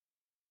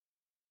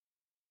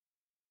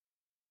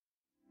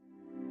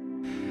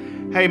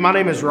Hey, my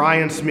name is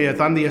Ryan Smith.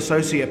 I'm the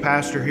associate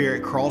pastor here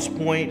at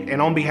Crosspoint,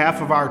 and on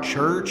behalf of our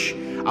church,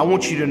 I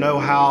want you to know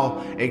how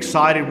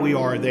excited we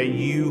are that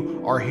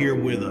you are here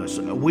with us.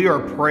 We are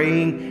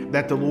praying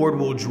that the Lord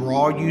will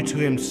draw you to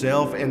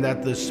Himself and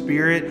that the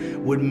Spirit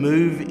would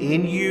move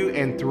in you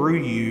and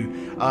through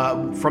you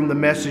from the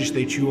message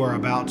that you are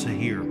about to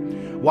hear.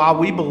 While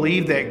we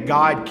believe that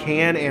God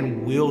can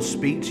and will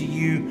speak to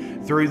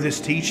you through this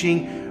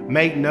teaching,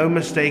 make no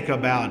mistake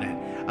about it.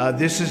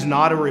 This is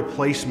not a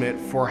replacement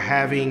for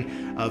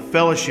having a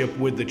fellowship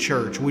with the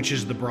church, which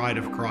is the bride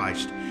of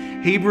Christ.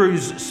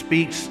 Hebrews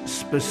speaks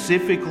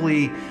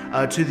specifically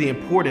to the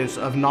importance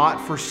of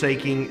not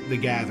forsaking the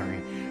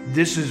gathering.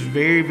 This is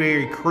very,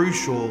 very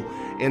crucial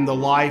in the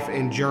life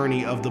and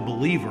journey of the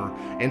believer.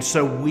 And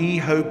so we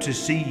hope to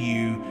see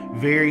you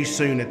very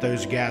soon at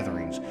those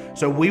gatherings.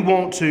 So we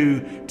want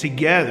to,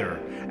 together,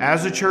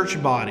 as a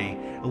church body,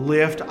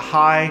 lift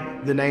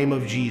high the name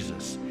of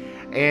Jesus.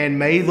 And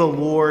may the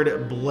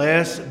Lord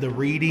bless the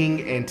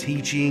reading and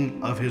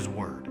teaching of His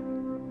Word.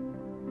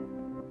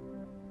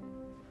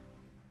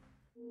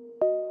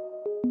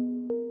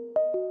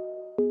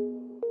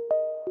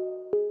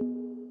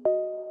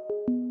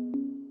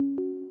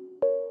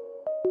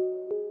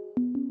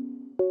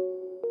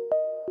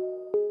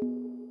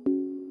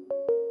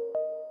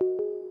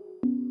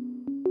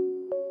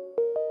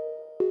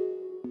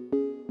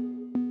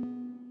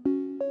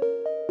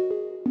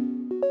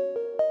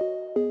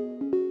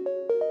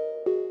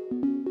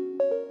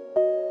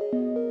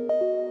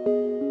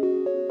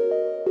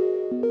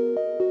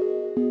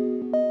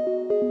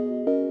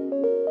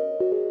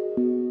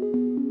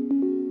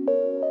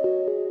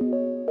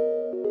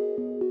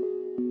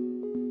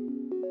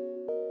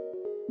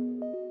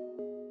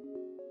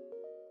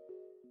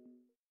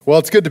 Well,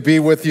 it's good to be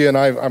with you, and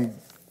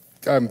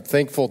I'm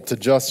thankful to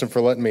Justin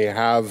for letting me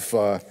have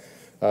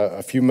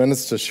a few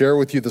minutes to share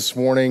with you this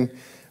morning,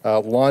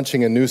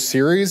 launching a new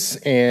series.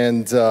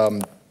 And so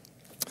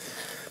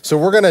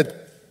we're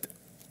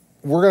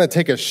gonna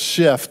take a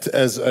shift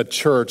as a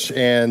church,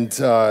 and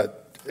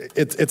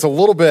it's a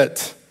little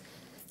bit.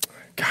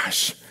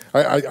 Gosh,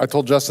 I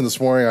told Justin this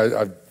morning.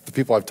 The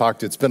people I've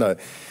talked to,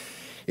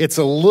 it's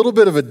a little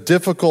bit of a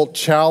difficult,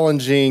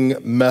 challenging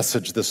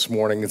message this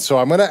morning. And so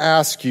I'm going to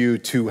ask you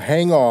to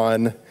hang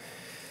on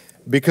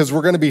because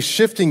we're going to be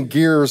shifting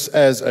gears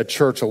as a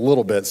church a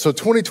little bit. So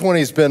 2020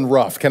 has been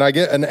rough. Can I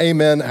get an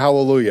amen?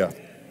 Hallelujah.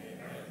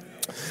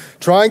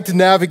 Trying to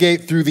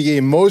navigate through the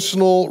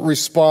emotional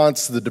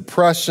response, the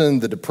depression,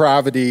 the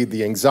depravity,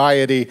 the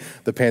anxiety,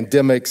 the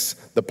pandemics,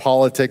 the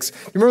politics.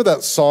 You remember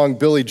that song,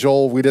 Billy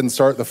Joel, We Didn't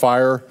Start the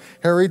Fire?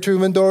 Harry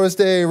Truman, Doris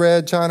Day,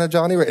 Red China,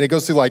 Johnny Red. And it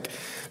goes through like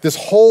this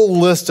whole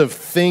list of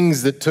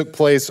things that took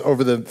place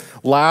over the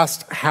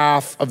last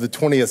half of the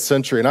 20th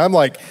century. And I'm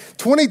like,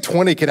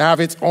 2020 could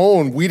have its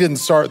own We Didn't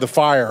Start the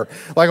Fire.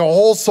 Like a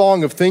whole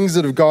song of things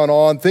that have gone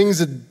on, things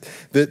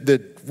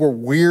that were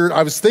weird.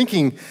 I was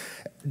thinking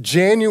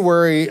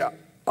January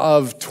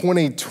of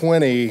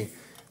 2020,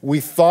 we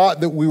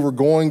thought that we were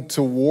going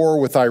to war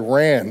with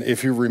Iran,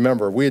 if you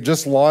remember. We had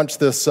just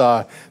launched this,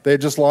 they had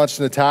just launched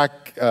an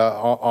attack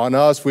on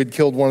us. We'd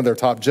killed one of their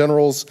top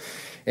generals.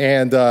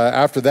 And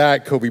after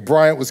that, Kobe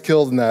Bryant was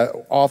killed in that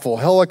awful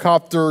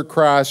helicopter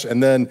crash,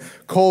 and then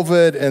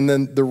COVID, and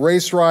then the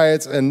race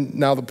riots, and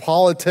now the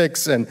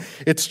politics, and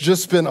it's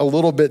just been a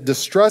little bit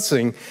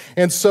distressing.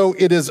 And so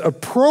it is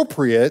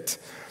appropriate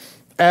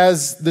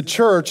as the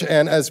church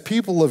and as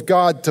people of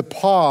God to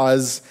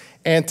pause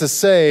and to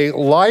say,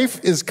 life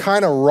is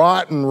kind of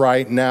rotten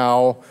right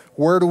now.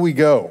 Where do we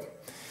go?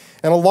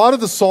 And a lot of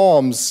the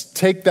Psalms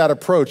take that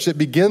approach. It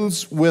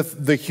begins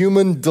with the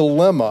human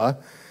dilemma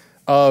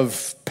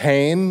of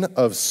pain,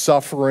 of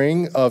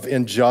suffering, of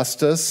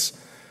injustice,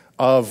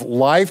 of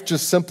life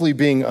just simply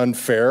being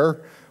unfair.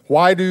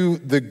 Why do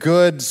the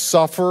good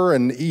suffer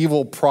and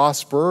evil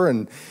prosper?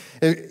 And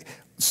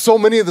so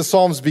many of the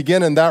Psalms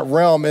begin in that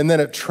realm, and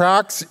then it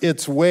tracks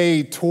its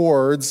way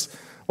towards,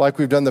 like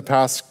we've done the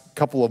past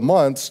couple of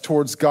months,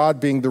 towards God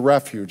being the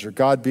refuge, or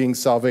God being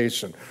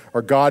salvation,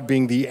 or God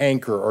being the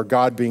anchor, or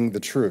God being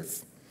the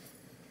truth.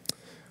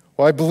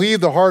 Well, I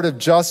believe the heart of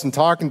Justin,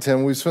 talking to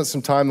him, we've spent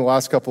some time the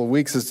last couple of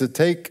weeks, is to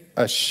take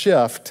a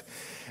shift,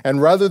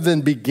 and rather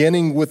than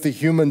beginning with the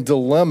human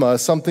dilemma,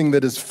 something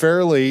that is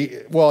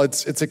fairly, well,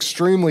 it's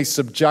extremely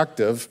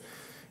subjective.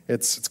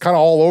 It's kind of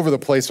all over the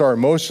place, our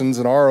emotions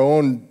and our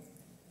own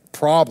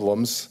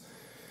problems.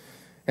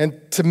 And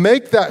to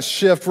make that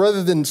shift,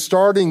 rather than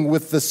starting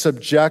with the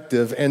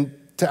subjective, and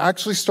to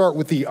actually start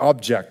with the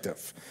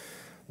objective,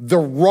 the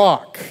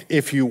rock,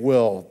 if you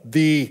will,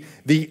 the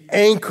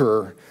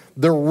anchor,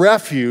 the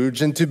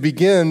refuge, and to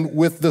begin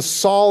with the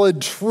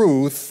solid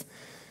truth,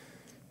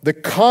 the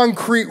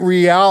concrete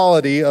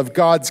reality of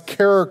God's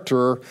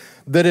character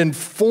that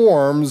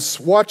informs,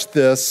 watch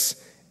this,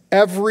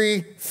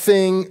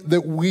 everything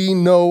that we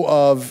know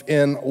of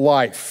in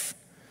life.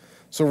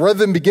 So rather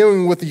than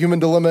beginning with the human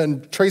dilemma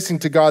and tracing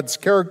to God's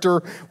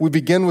character, we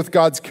begin with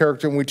God's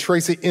character and we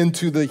trace it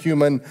into the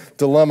human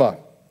dilemma.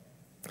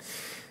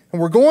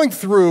 And we're going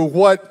through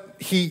what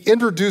he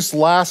introduced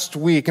last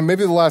week, and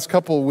maybe the last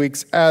couple of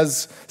weeks,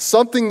 as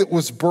something that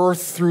was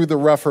birthed through the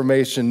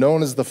Reformation,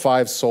 known as the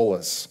five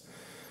solas.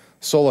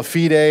 Sola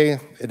fide,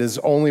 it is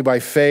only by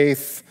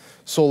faith.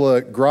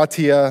 Sola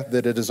gratia,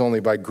 that it is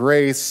only by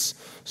grace.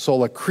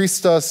 Sola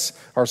Christus,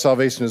 our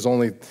salvation is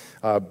only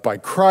by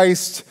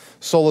Christ.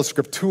 Sola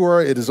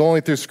Scriptura, it is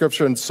only through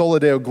Scripture. And Sola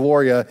Deo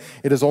Gloria,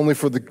 it is only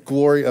for the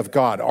glory of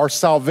God. Our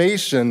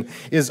salvation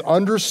is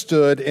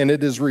understood and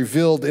it is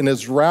revealed and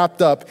is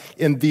wrapped up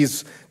in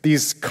these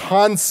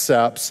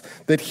concepts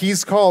that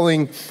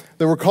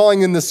we're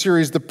calling in this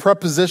series the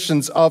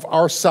prepositions of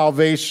our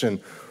salvation.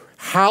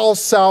 How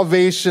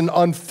salvation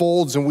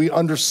unfolds and we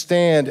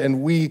understand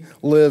and we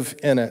live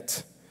in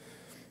it.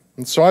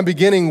 And so I'm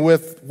beginning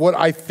with what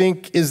I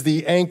think is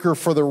the anchor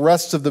for the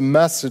rest of the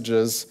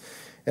messages,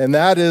 and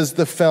that is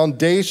the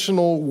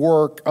foundational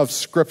work of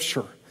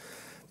Scripture.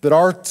 That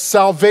our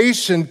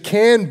salvation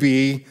can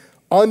be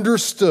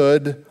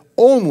understood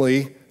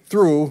only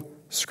through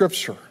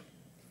Scripture.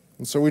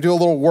 And so we do a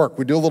little work,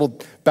 we do a little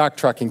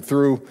backtracking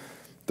through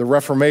the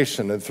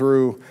Reformation and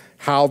through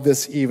how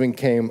this even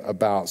came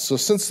about. So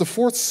since the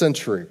 4th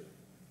century,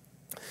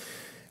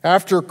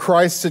 after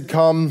Christ had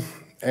come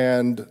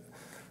and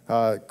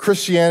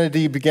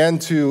Christianity began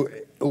to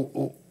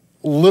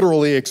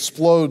literally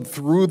explode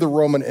through the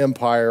Roman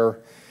Empire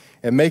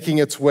and making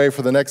its way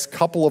for the next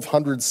couple of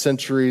hundred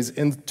centuries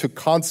into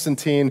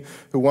Constantine,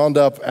 who wound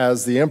up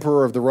as the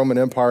emperor of the Roman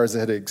Empire as it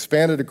had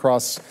expanded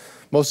across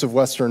most of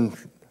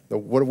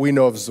what we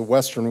know of as the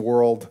Western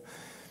world.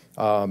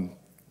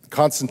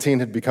 Constantine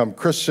had become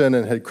Christian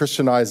and had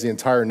Christianized the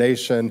entire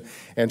nation.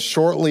 And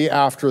shortly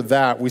after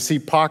that, we see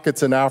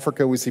pockets in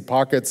Africa, we see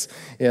pockets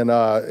in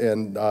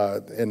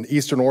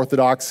Eastern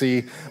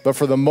Orthodoxy, but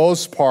for the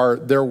most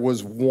part, there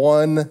was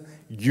one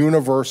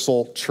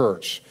universal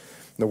church.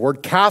 The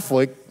word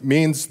Catholic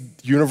means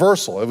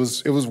universal. It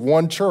was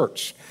one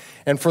church.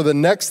 And for the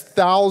next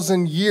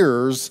 1,000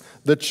 years,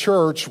 the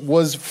church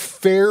was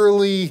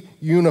fairly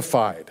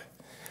unified.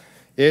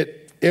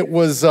 It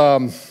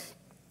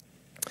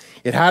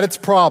had its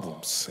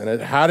problems and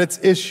it had its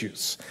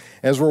issues.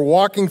 As we're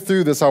walking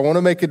through this, I want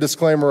to make a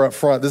disclaimer up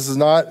front. This is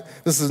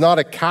not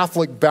a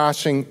Catholic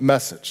bashing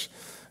message.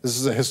 This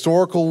is a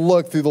historical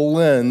look through the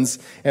lens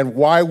and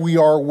why we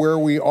are where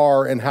we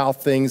are and how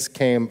things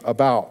came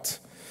about.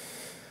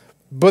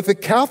 But the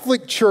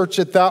Catholic Church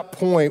at that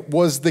point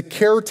was the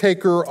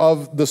caretaker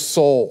of the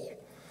soul.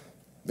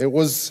 It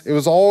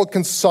was all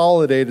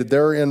consolidated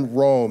there in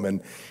Rome,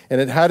 and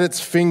it had its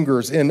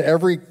fingers in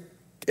every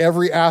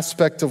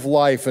aspect of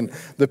life, and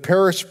the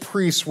parish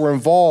priests were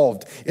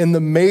involved in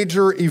the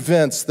major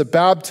events, the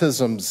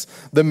baptisms,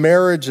 the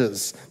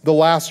marriages, the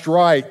last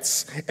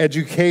rites,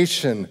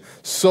 education,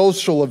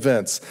 social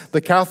events.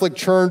 The Catholic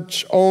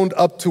Church owned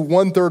up to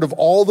 1/3 of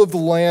all of the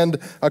land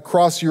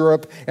across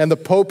Europe, and the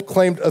Pope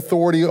claimed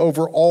authority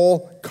over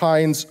all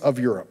kinds of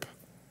Europe.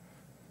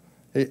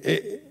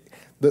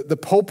 The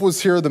Pope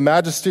was here, the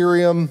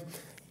magisterium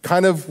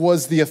kind of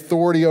was the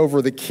authority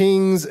over the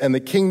kings and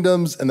the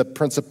kingdoms and the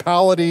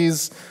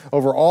principalities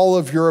over all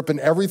of Europe, and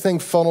everything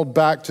funneled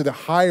back to the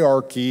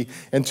hierarchy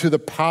and to the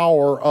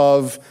power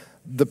of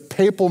the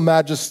papal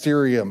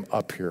magisterium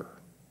up here.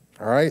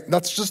 All right?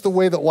 That's just the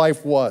way that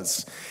life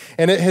was.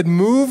 And it had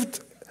moved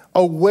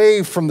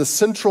away from the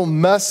central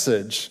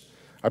message.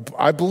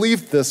 I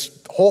believe this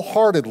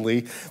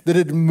wholeheartedly, that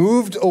it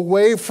moved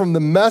away from the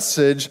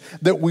message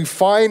that we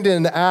find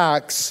in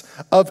Acts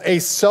of a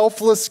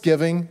selfless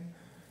giving.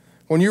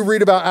 When you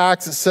read about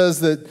Acts, it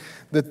says that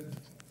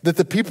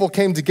the people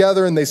came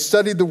together and they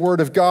studied the Word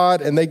of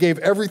God and they gave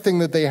everything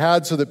that they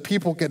had so that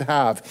people could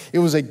have. It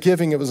was a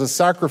giving. It was a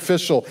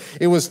sacrificial.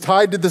 It was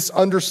tied to this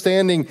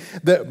understanding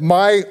that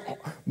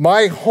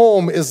my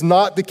home is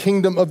not the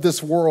kingdom of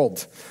this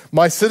world.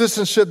 My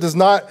citizenship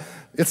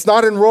it's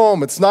not in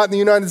Rome. It's not in the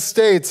United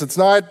States. It's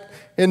not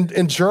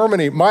in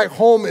Germany. My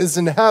home is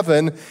in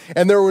heaven,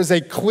 and there was a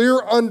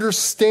clear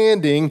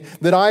understanding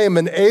that I am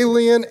an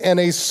alien and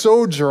a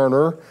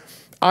sojourner.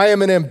 I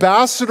am an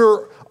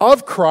ambassador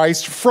of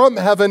Christ from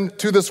heaven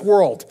to this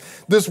world.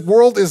 This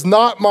world is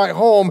not my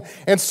home,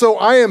 and so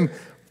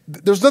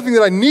there's nothing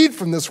that I need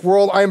from this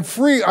world. I am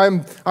free.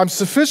 I'm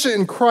sufficient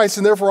in Christ,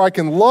 and therefore I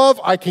can love,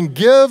 I can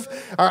give.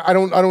 I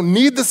don't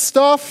need the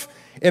stuff.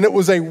 And it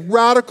was a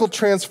radical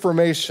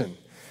transformation.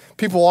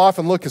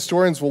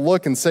 Historians will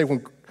look and say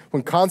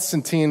when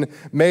Constantine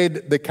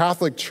made the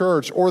Catholic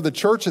Church, or the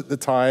church at the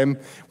time,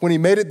 when he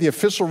made it the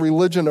official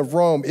religion of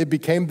Rome, it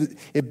became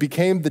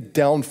the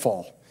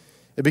downfall.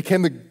 It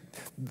became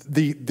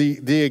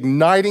the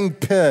igniting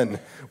pin.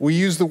 We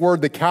use the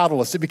word the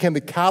catalyst. It became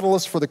the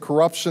catalyst for the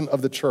corruption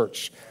of the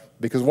church.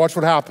 Because watch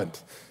what happened.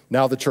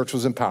 Now the church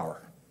was in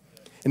power.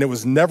 And it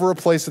was never a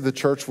place that the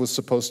church was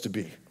supposed to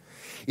be.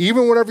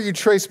 Even whenever you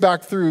trace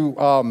back through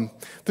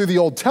the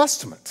Old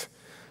Testament,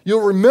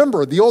 you'll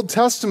remember the Old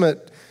Testament,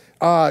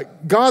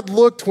 God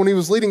looked when he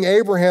was leading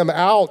Abraham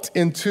out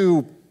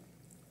into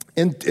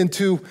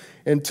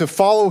and to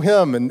follow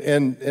him. And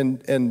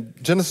in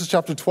Genesis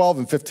chapter 12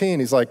 and 15,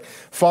 he's like,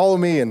 follow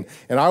me and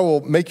I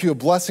will make you a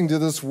blessing to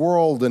this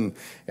world.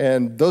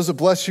 And those that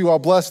bless you, I'll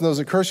bless, and those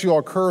that curse you,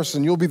 I'll curse.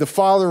 And you'll be the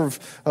father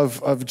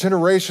of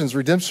generations.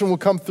 Redemption will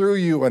come through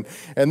you.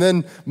 And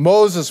then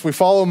Moses, we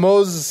follow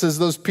Moses as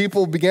those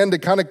people began to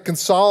kind of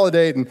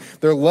consolidate and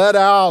they're led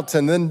out.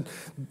 And then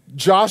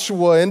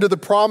Joshua into the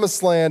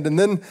promised land. And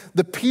then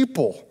the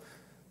people,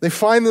 they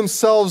find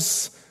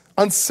themselves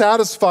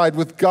unsatisfied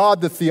with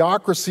God, the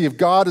theocracy of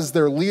God as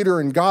their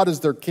leader and God as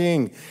their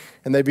king.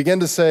 And they begin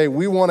to say,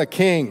 we want a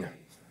king.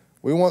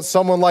 We want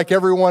someone like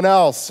everyone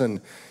else.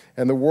 And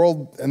the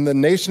world and the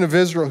nation of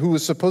Israel, who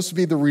was supposed to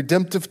be the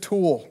redemptive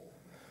tool,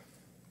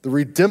 the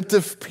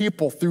redemptive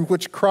people through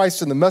which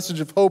Christ and the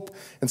message of hope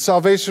and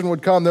salvation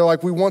would come. They're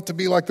like, we want to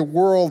be like the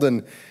world.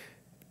 And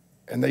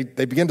they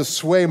begin to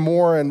sway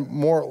more and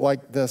more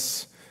like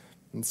this.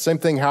 And the same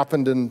thing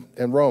happened in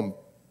Rome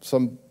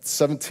some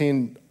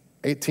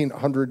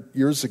 1800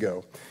 years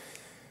ago.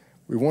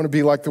 We want to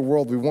be like the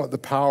world. We want the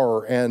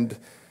power. And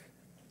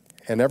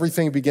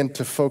everything began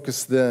to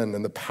focus then,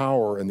 and the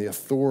power and the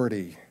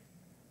authority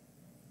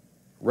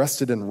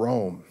rested in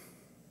Rome.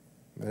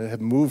 And it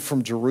had moved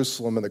from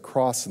Jerusalem and the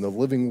cross and the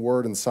living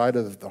word inside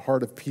of the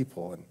heart of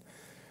people. And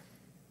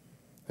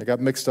they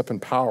got mixed up in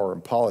power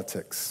and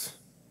politics.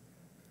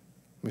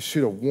 Let me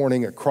shoot a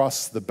warning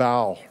across the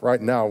bow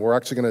right now. We're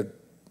actually going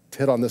to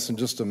hit on this in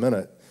just a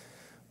minute.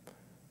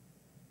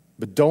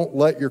 But don't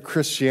let your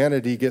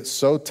Christianity get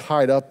so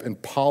tied up in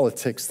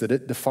politics that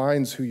it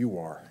defines who you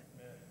are.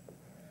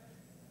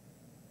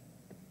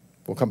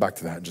 We'll come back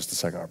to that in just a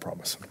second, I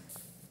promise.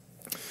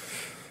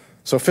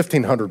 So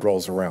 1500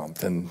 rolls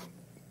around, and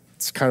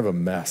it's kind of a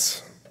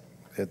mess.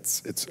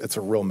 It's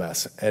a real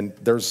mess. And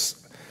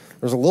there's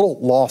a little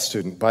law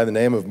student by the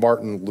name of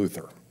Martin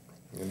Luther.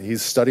 And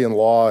he's studying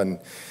law, and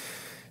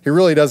he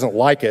really doesn't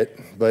like it,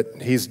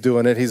 but he's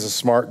doing it. He's a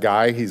smart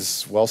guy.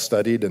 He's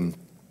well-studied, and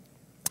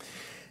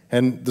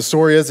the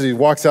story is that he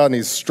walks out and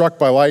he's struck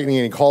by lightning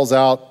and he calls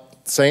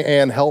out, St.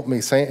 Anne, help me,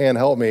 St. Anne,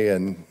 help me.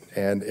 And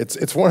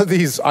it's one of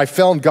these, I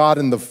found God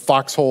in the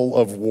foxhole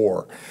of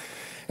war.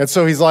 And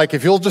so he's like,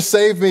 if you'll just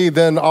save me,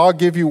 then I'll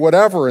give you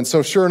whatever. And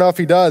so sure enough,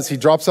 he does. He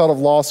drops out of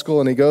law school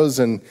and he goes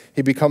and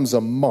he becomes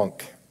a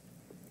monk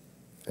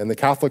in the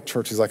Catholic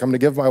Church. He's like, I'm going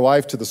to give my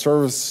life to the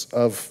service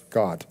of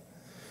God.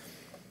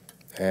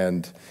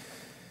 And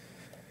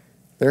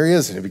there he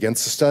is, and he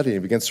begins to study, he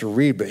begins to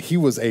read, but he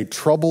was a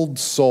troubled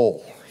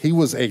soul. He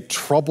was a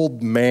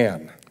troubled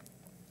man.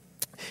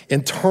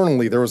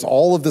 Internally, there was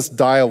all of this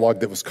dialogue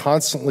that was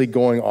constantly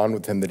going on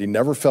with him that he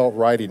never felt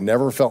right. He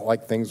never felt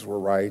like things were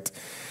right.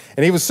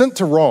 And he was sent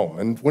to Rome.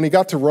 And when he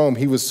got to Rome,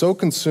 he was so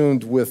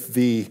consumed with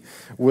the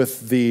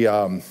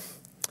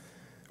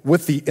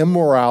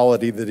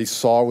immorality that he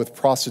saw with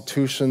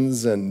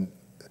prostitutions and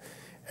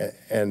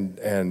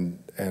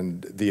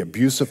the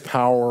abuse of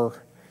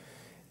power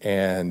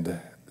and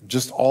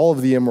just all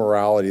of the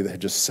immorality that had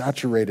just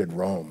saturated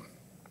Rome.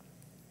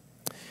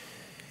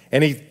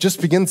 And he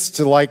just begins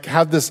to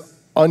have this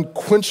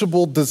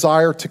unquenchable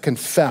desire to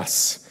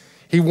confess.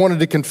 He wanted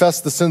to confess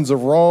the sins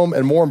of Rome,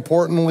 and more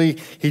importantly,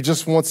 he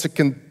just wants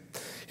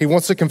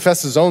to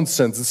confess his own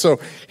sins. And so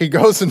he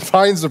goes and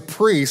finds a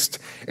priest,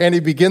 and he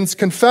begins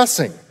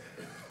confessing.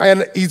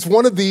 And he's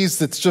one of these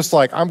that's just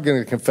like, I'm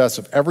going to confess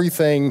of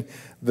everything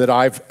that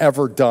I've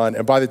ever done.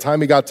 And by the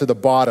time he got to the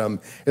bottom,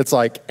 it's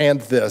like,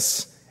 and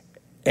this,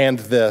 and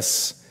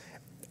this,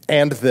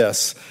 and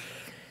this.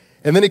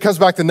 And then he comes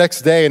back the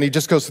next day and he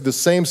just goes through the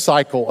same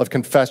cycle of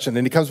confession.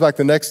 And he comes back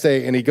the next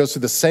day and he goes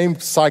through the same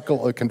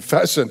cycle of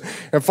confession.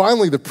 And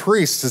finally, the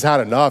priest has had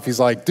enough. He's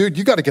like, dude,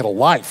 you got to get a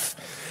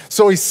life.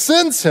 So he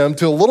sends him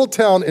to a little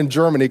town in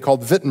Germany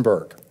called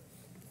Wittenberg.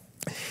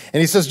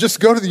 And he says, just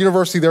go to the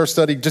university there,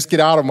 study, just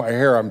get out of my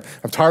hair. I'm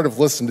tired of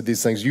listening to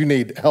these things. You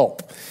need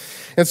help.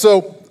 And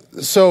so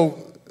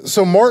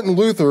Martin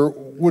Luther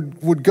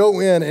would go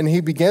in and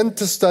he began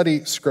to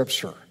study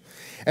Scripture.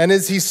 And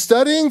as he's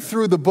studying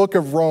through the book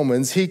of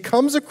Romans, he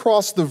comes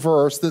across the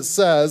verse that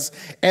says,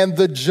 and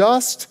the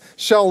just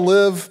shall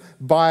live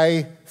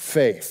by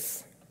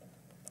faith.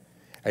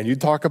 And you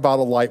talk about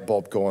a light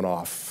bulb going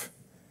off.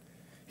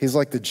 He's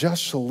like, the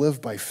just shall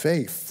live by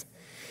faith.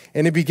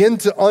 And he began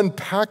to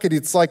unpack it.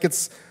 It's like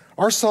it's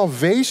our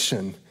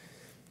salvation,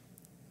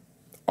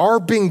 our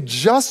being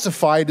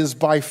justified is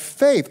by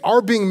faith.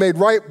 Our being made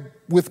right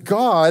with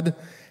God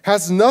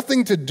has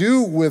nothing to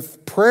do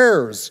with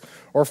prayers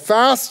or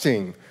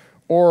fasting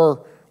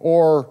or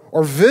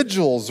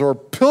vigils or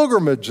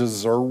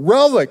pilgrimages or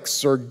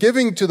relics or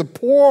giving to the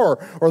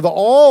poor or the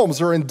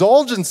alms or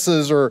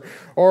indulgences or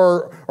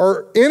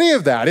any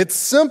of that. It's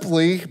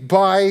simply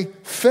by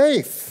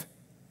faith.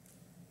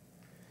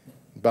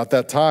 About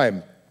that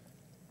time,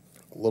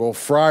 a little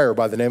friar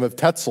by the name of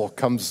Tetzel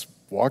comes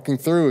walking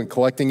through and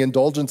collecting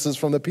indulgences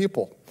from the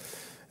people.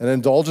 An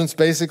indulgence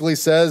basically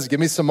says, give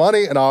me some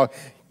money and I'll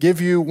give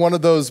you one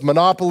of those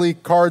Monopoly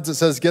cards that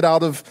says get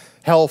out of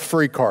hell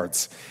free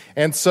cards.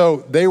 And so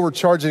they were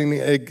charging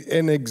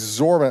an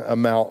exorbitant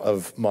amount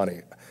of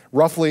money.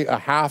 Roughly a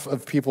half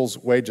of people's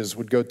wages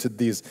would go to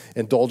these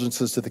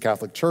indulgences to the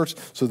Catholic Church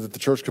so that the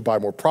church could buy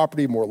more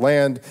property, more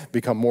land,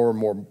 become more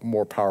and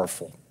more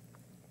powerful.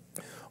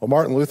 Well,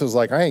 Martin Luther's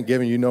like, I ain't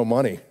giving you no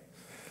money.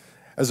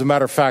 As a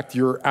matter of fact,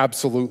 you're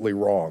absolutely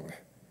wrong.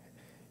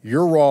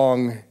 You're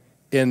wrong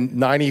in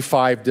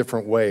 95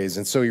 different ways.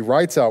 And so he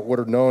writes out what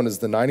are known as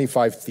the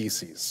 95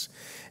 Theses.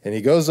 And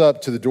he goes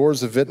up to the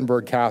doors of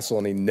Wittenberg Castle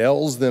and he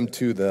nails them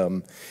to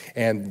them,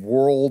 and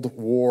World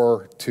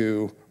War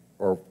II,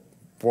 or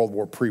World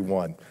War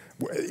Pre-1,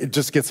 it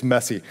just gets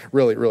messy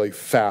really, really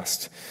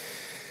fast.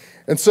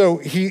 And so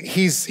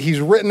he's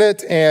written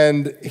it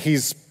and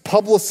he's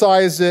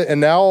publicized it,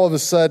 and now all of a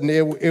sudden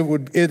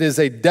it is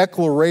a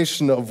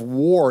declaration of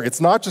war.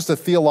 It's not just a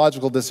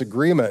theological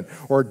disagreement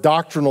or a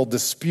doctrinal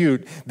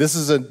dispute. This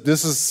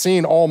is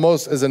seen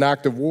almost as an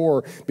act of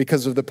war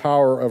because of the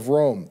power of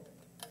Rome.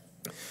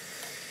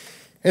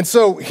 And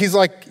so he's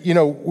like,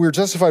 we're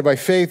justified by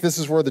faith. This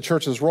is where the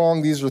church is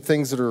wrong. These are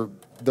things that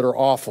are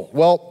awful.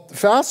 Well,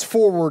 fast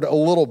forward a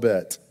little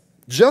bit.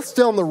 Just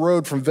down the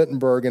road from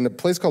Wittenberg in a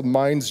place called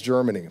Mainz,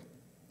 Germany,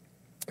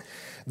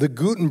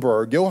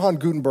 Johann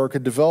Gutenberg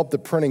had developed the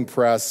printing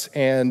press,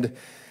 and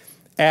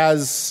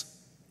as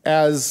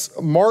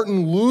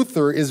Martin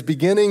Luther is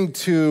beginning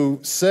to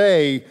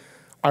say,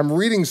 I'm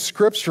reading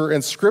Scripture,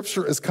 and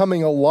Scripture is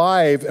coming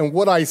alive, and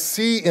what I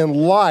see in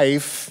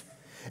life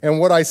and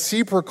what I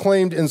see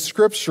proclaimed in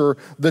Scripture,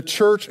 the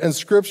church and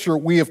Scripture,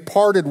 we have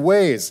parted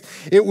ways.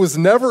 It was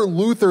never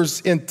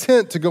Luther's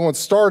intent to go and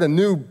start a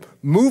new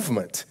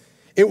movement.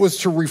 It was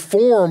to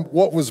reform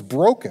what was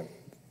broken.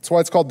 That's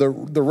why it's called the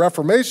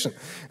Reformation.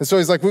 And so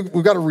he's like,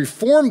 we've got to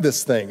reform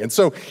this thing. And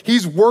so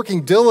he's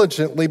working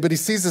diligently, but he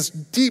sees this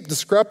deep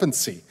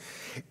discrepancy.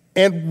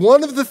 And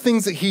one of the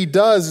things that he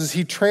does is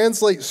he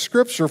translates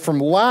Scripture from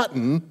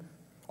Latin,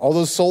 all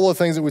those sola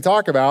things that we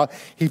talk about,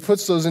 he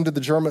puts those into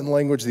the German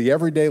language, the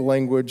everyday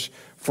language,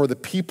 for the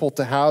people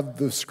to have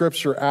the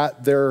Scripture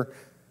at their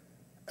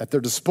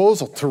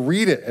disposal, to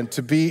read it and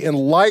to be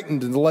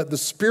enlightened and to let the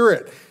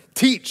Spirit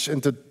teach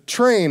and to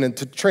train and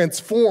to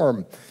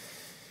transform.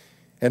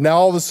 And now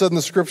all of a sudden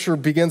the Scripture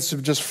begins to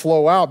just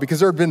flow out, because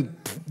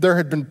there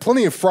had been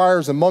plenty of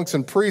friars and monks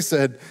and priests that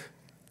had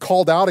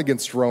called out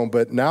against Rome,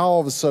 but now all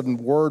of a sudden,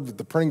 word with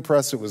the printing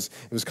press, it was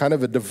kind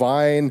of a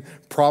divine,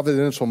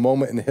 providential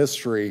moment in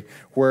history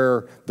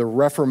where the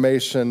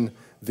Reformation,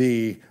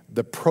 the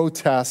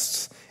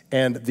protests,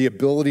 and the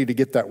ability to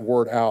get that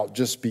word out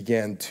just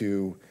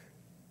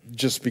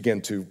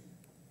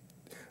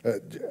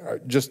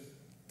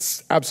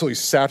absolutely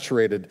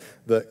saturated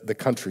the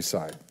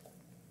countryside.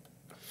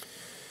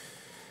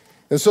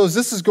 And so as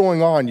this is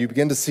going on, you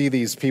begin to see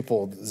these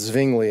people,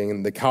 Zwingli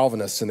and the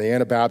Calvinists and the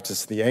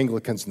Anabaptists, the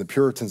Anglicans and the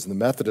Puritans and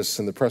the Methodists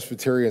and the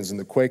Presbyterians and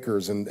the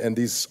Quakers and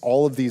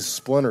all of these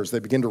splinters, they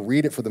begin to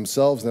read it for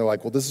themselves, and they're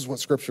like, well, this is what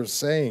Scripture is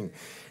saying.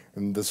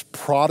 And this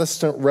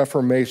Protestant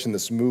Reformation,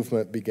 this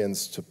movement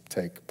begins to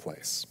take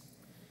place.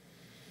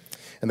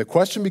 And the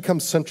question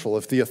becomes central.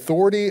 If the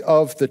authority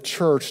of the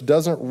church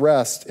doesn't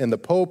rest in the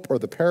Pope or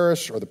the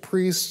parish or the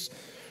priests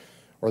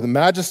or the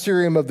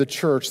magisterium of the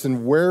church,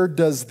 then where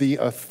does the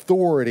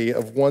authority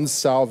of one's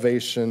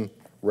salvation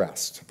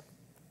rest?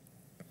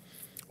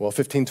 Well,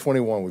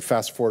 1521, we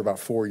fast forward about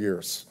 4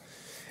 years.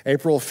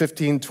 April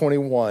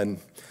 1521,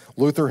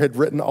 Luther had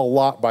written a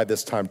lot by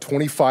this time,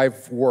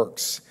 25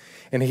 works.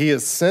 And he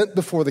is sent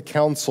before the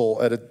council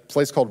at a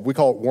place we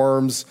call it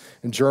Worms.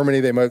 In Germany,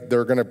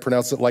 they're going to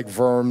pronounce it like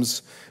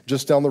Worms,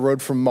 just down the road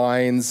from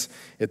Mainz.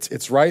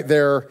 It's right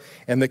there.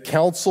 And the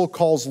council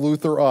calls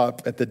Luther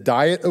up at the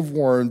Diet of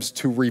Worms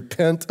to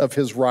repent of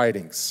his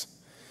writings.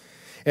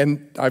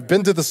 And I've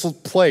been to this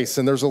place,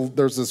 and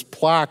there's this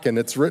plaque, and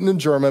it's written in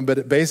German, but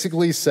it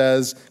basically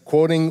says,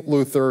 quoting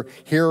Luther,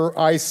 "Here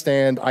I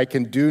stand, I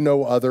can do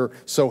no other,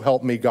 so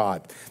help me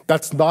God."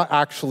 That's not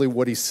actually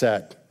what he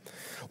said.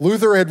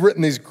 Luther had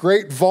written these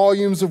great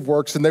volumes of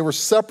works, and they were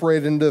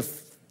separated into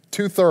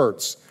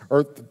 2/3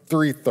 or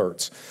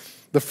 3/3.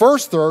 The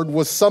first third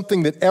was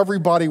something that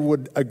everybody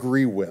would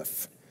agree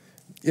with.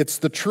 It's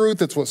the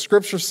truth, it's what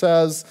Scripture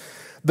says.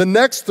 The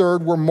next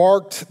third were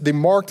the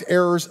marked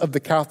errors of the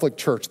Catholic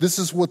Church. This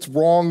is what's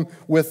wrong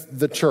with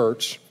the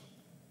church.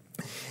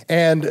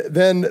 And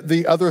then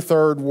the other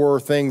third were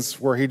things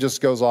where he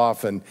just goes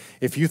off, and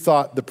if you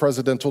thought the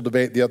presidential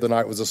debate the other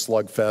night was a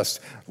slugfest,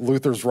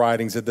 Luther's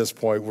writings at this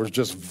point were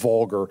just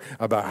vulgar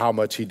about how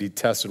much he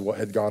detested what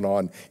had gone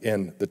on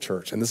in the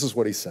church. And this is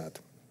what he said.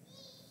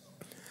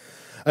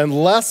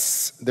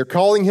 Unless they're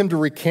calling him to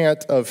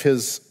recant of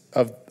his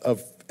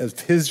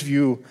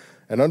view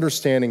and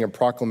understanding and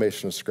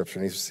proclamation of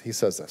Scripture. And he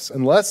says this: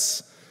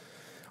 unless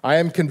I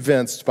am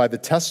convinced by the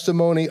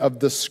testimony of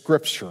the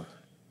Scripture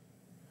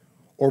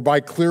or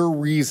by clear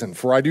reason,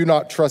 for I do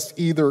not trust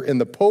either in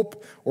the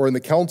Pope or in the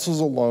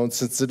councils alone,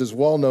 since it is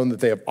well known that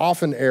they have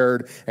often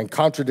erred and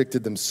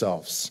contradicted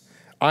themselves.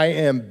 I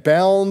am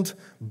bound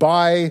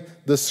by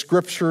the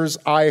Scriptures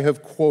I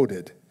have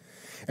quoted,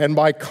 and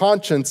my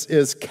conscience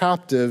is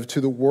captive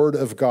to the Word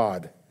of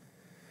God.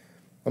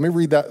 Let me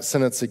read that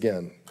sentence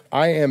again.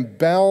 I am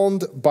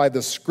bound by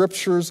the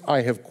scriptures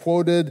I have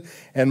quoted,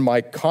 and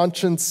my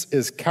conscience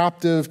is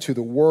captive to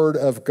the word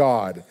of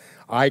God.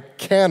 I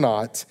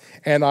cannot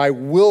and I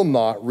will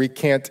not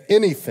recant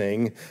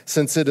anything,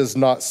 since it is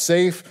not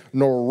safe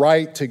nor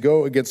right to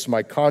go against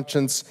my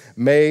conscience.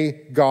 May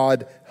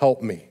God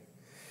help me.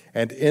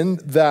 And in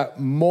that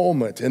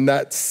moment, in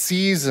that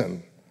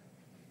season,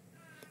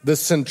 the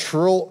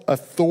central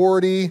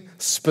authority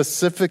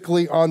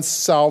specifically on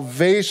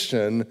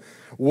salvation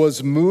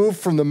was moved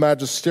from the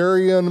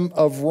magisterium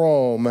of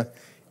Rome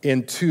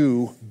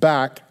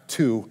back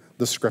to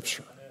the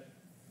scripture.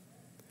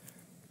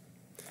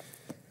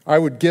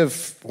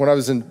 When I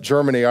was in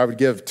Germany, I would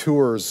give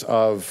tours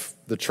of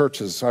the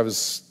churches.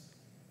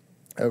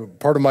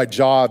 Part of my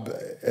job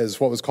as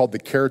what was called the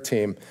care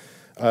team.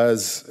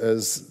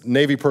 As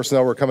Navy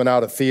personnel were coming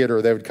out of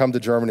theater, they would come to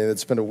Germany. They'd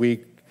spend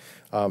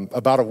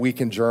about a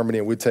week in Germany,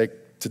 and we'd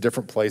take to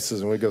different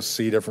places, and we'd go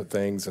see different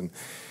things. And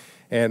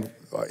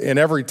in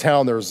every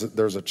town, there's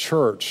a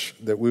church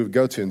that we would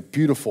go to, and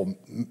beautiful,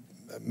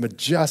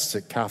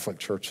 majestic Catholic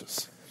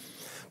churches.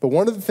 But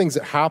one of the things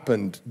that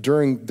happened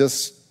during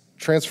this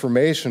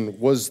transformation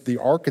was the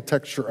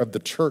architecture of the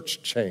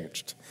church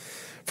changed.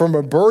 From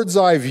a bird's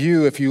eye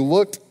view, if you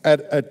looked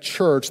at a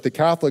church, the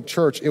Catholic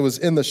Church, it was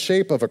in the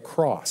shape of a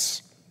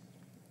cross.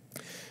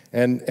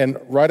 And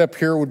right up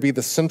here would be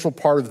the central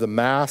part of the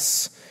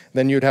Mass.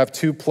 Then you'd have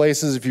two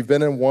places, if you've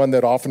been in one,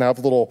 that often have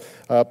little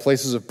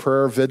places of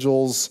prayer,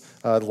 vigils.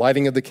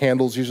 Lighting of the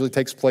candles usually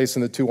takes place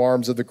in the two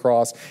arms of the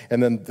cross,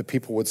 and then the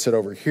people would sit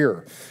over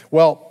here.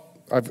 Well,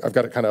 I've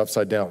got it kind of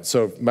upside down.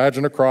 So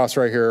imagine a cross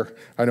right here.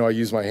 I know I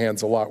use my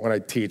hands a lot when I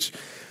teach.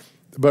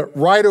 But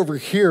right over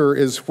here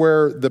is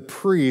where the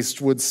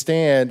priest would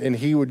stand, and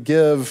he would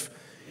give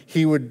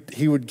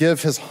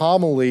his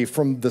homily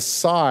from the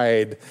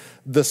side.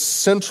 The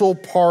central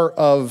part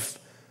of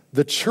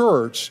the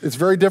church, it's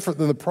very different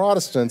than the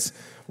Protestants,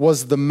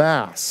 was the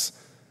Mass.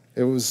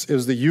 It was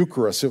the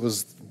Eucharist. It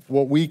was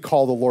what we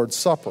call the Lord's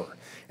Supper.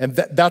 And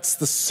that's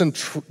the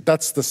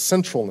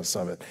centralness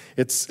of it.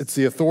 It's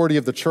the authority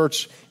of the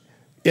church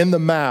in the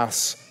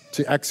Mass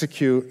to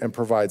execute and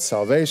provide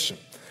salvation.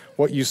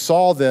 What you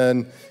saw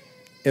then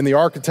in the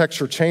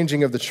architecture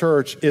changing of the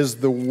church is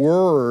the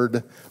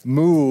word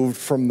moved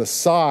from the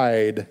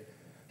side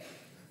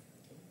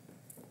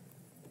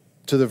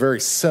to the very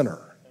center.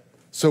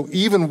 So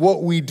even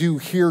what we do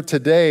here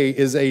today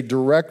is a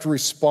direct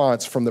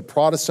response from the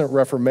Protestant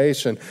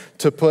Reformation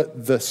to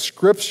put the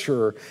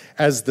scripture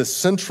as the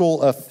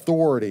central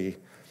authority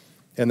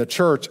in the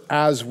church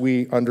as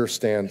we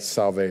understand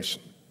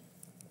salvation.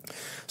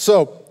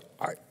 So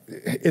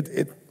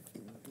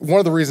one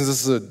of the reasons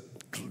this is a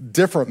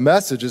different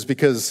message is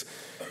because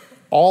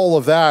all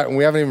of that, and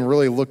we haven't even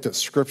really looked at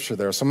scripture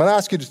there. So I'm going to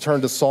ask you to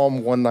turn to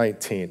Psalm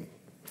 119.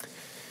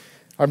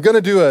 I'm going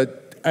to do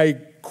a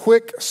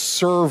quick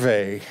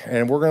survey,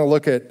 and we're going to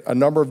look at a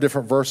number of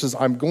different verses.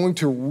 I'm going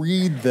to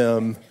read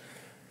them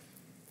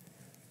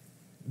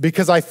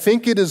because I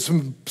think it is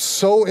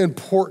so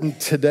important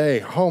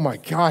today. Oh my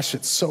gosh,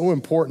 it's so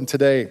important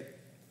today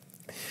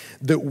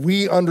that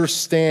we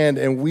understand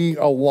and we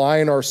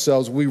align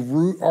ourselves, we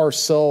root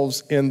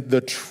ourselves in the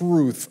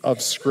truth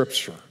of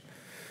Scripture.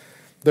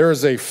 There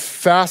is a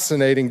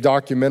fascinating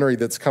documentary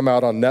that's come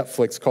out on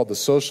Netflix called The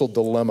Social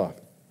Dilemma.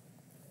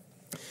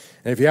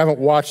 And if you haven't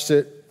watched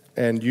it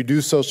and you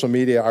do social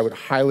media, I would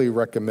highly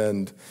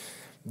recommend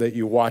that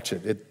you watch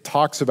it. It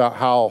talks about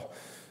how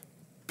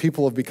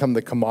people have become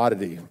the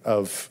commodity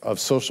of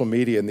social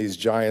media and these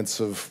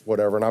giants of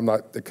whatever. And I'm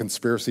not a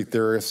conspiracy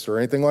theorist or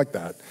anything like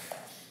that.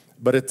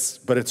 But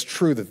it's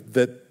true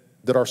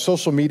that our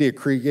social media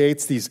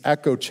creates these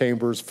echo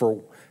chambers for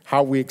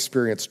how we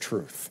experience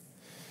truth.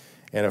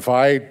 And if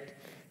I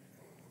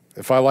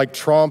like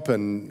Trump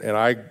and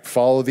I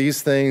follow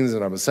these things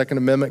and I'm a Second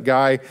Amendment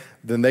guy,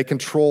 then they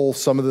control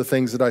some of the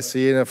things that I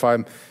see. And if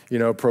I'm,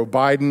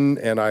 pro-Biden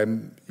and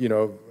I'm,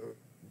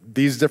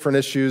 these different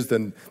issues,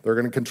 then they're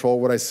going to control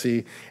what I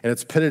see. And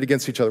it's pitted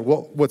against each other.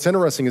 Well, what's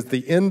interesting is at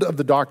the end of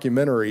the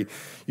documentary,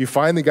 you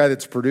find the guy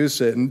that's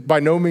produced it. And by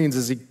no means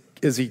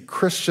is he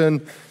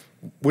Christian.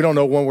 We don't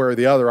know one way or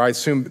the other. I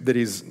assume that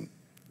it's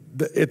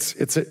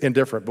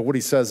indifferent. But what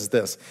he says is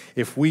this: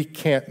 if we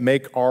can't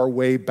make our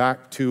way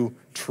back to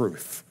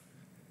truth,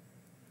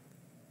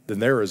 then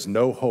there is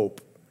no hope.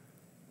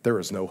 There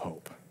is no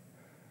hope.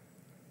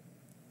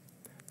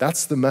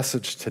 That's the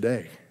message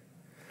today.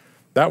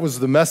 That was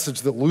the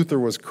message that Luther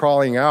was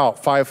crawling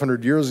out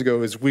 500 years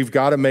ago, is we've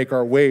got to make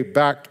our way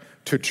back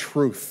to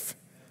truth.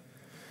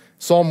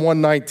 Psalm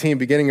 119,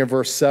 beginning in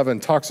verse 7,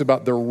 talks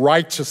about the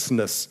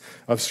righteousness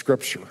of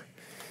Scripture.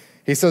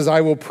 He says,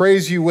 I will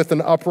praise you with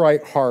an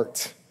upright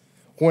heart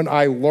when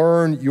I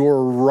learn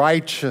your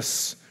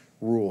righteous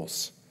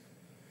rules.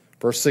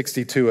 Verse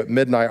 62, at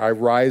midnight I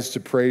rise to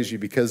praise you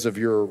because of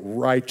your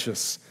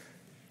righteous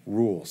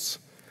rules.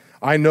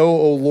 I know,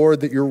 O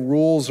Lord, that your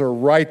rules are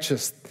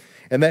righteous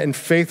and that in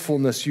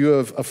faithfulness you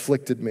have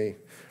afflicted me.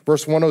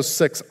 Verse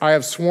 106, I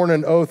have sworn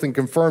an oath and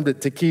confirmed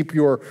it to keep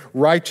your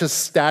righteous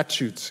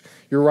statutes,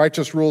 your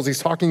righteous rules. He's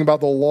talking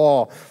about the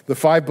law, the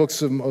 5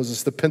 books of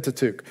Moses, the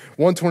Pentateuch.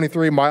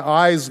 123, my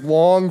eyes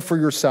long for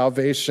your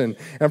salvation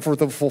and for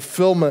the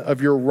fulfillment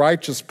of your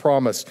righteous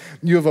promise.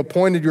 You have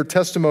appointed your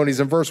testimonies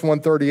in verse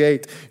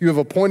 138. You have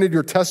appointed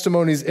your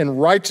testimonies in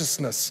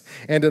righteousness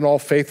and in all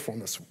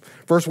faithfulness.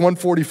 Verse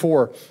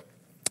 144,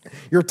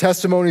 your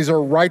testimonies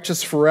are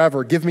righteous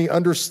forever. Give me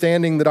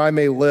understanding that I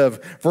may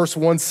live. Verse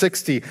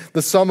 160,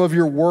 the sum of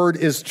your word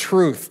is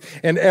truth,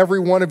 and every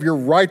one of your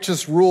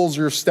righteous rules,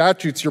 your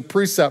statutes, your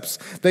precepts,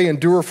 they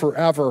endure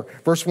forever.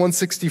 Verse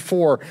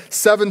 164,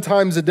 7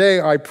 times a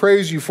day I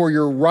praise you for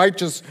your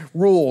righteous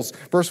rules.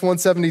 Verse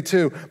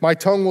 172, my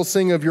tongue will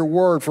sing of your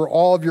word, for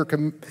all of your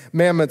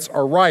commandments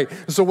are right.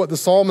 So what the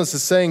psalmist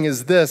is saying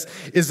is this,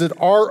 is that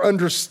our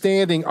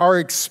understanding, our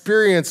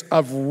experience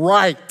of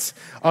right,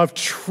 of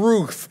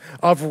truth,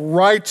 of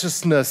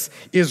righteousness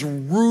is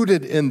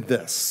rooted in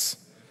this.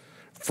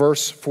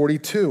 Verse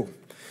 42,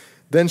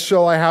 then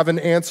shall I have an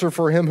answer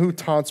for him who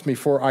taunts me,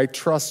 for I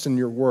trust in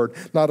your word.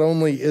 Not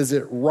only is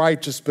it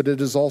righteous, but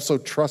it is also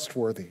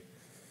trustworthy.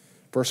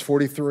 Verse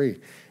 43,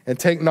 and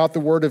take not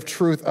the word of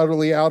truth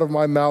utterly out of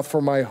my mouth,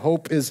 for my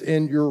hope is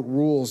in your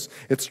rules.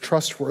 It's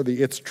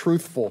trustworthy, it's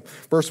truthful.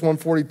 Verse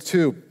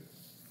 142,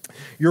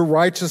 your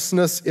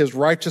righteousness is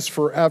righteous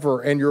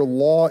forever, and your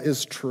law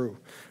is true.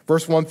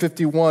 Verse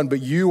 151,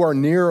 but you are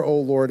near, O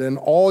Lord, and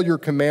all your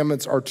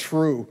commandments are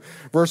true.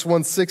 Verse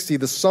 160,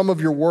 the sum of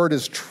your word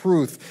is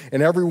truth,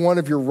 and every one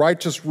of your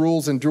righteous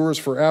rules endures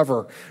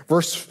forever.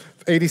 Verse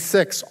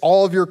 86,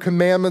 all of your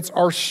commandments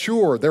are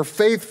sure, they're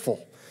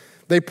faithful.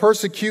 They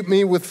persecute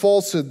me with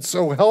falsehood,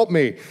 so help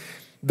me.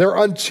 They're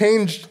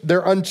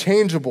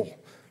unchangeable.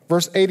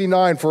 Verse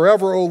 89,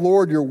 forever, O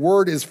Lord, your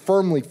word is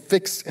firmly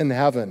fixed in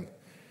heaven.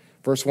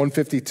 Verse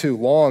 152,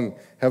 long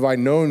have I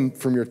known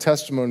from your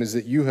testimonies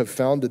that you have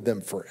founded them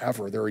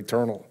forever. They're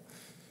eternal.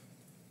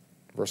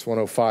 Verse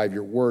 105,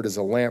 your word is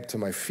a lamp to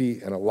my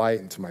feet and a light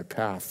into my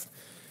path.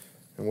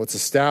 And what's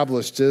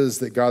established is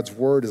that God's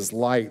word is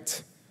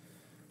light,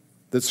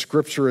 that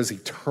Scripture is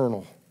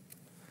eternal,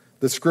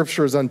 that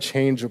Scripture is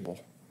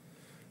unchangeable,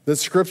 that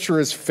Scripture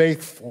is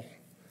faithful,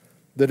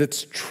 that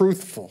it's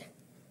truthful,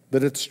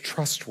 that it's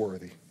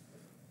trustworthy,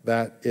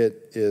 that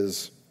it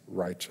is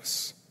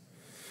righteous.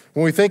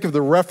 When we think of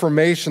the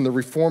Reformation, the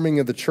reforming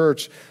of the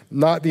church,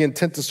 not the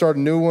intent to start a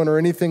new one or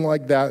anything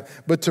like that,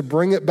 but to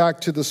bring it back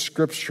to the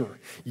Scripture.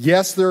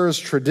 Yes, there is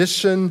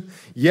tradition.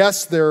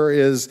 Yes,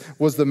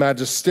 was the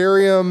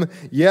magisterium.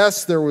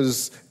 Yes, there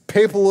was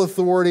papal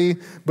authority,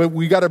 but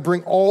we got to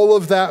bring all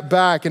of that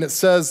back. And it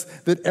says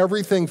that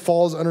everything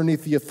falls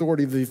underneath the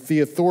authority.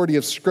 The authority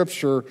of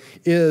Scripture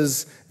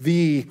is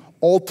the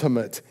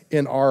ultimate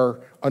in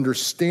our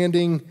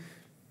understanding,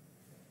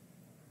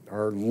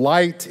 our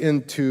light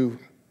into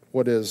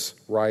what is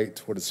right,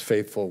 what is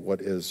faithful, what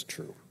is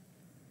true.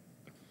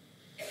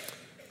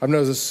 I've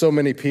noticed so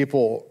many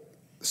people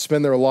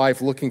spend their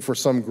life looking for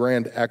some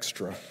grand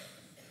extra.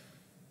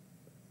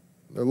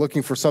 They're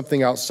looking for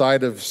something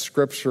outside of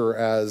Scripture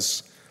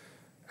as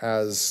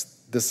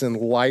this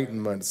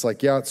enlightenment. It's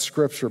like, yeah, it's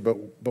Scripture, but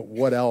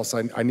what else?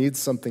 I need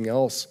something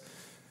else.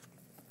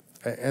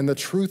 And the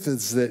truth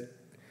is that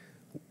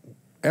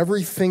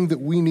everything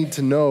that we need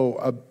to know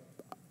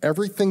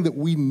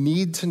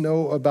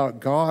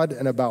about God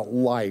and about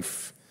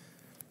life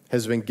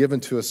has been given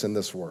to us in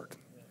this word.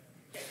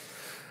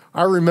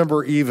 I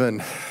remember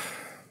even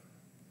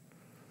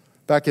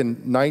back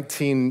in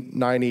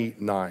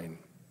 1999,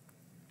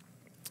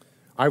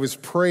 I was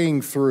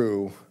praying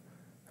through,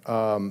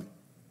 I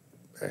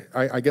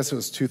guess it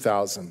was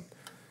 2000,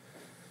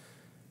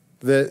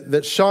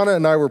 that Shauna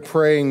and I were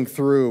praying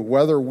through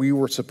whether we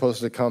were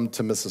supposed to come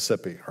to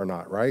Mississippi or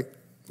not, right?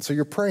 So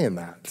you're praying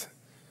that.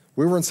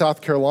 We were in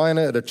South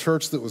Carolina at a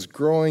church that was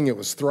growing, it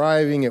was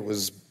thriving, it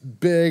was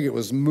big, it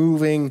was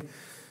moving.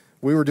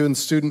 We were doing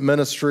student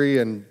ministry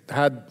and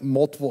had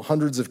multiple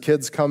hundreds of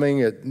kids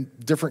coming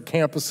at different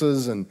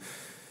campuses,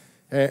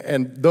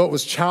 and though it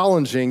was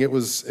challenging, it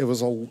was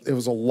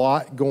a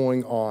lot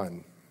going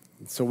on.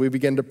 So we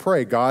began to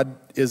pray, God,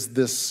 is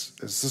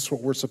this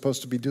what we're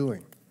supposed to be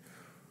doing?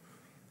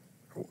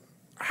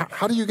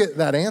 How do you get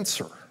that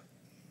answer?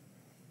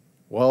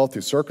 Well,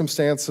 through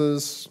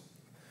circumstances,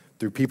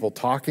 through people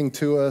talking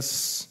to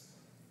us.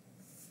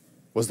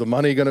 Was the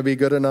money going to be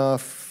good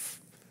enough?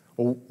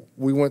 Well,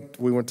 we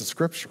went to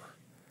Scripture.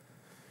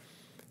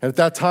 And at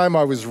that time,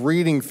 I was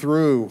reading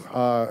through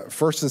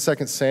 1st and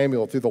 2nd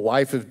Samuel, through the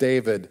life of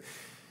David,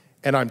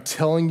 and I'm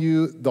telling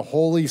you, the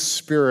Holy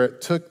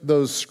Spirit took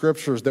those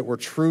scriptures that were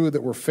true,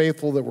 that were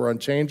faithful, that were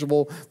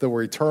unchangeable, that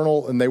were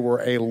eternal, and they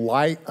were a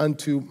light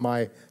unto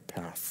my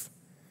path.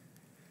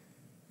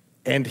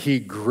 And he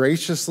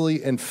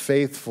graciously and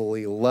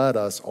faithfully led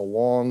us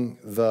along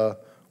the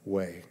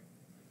way.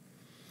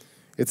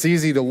 It's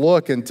easy to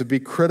look and to be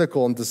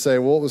critical and to say,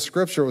 well, it was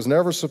Scripture. It was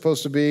never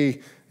supposed to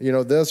be,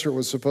 this, or it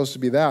was supposed to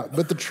be that.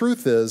 But the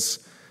truth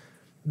is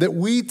that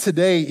we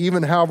today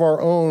even have our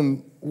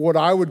own, what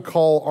I would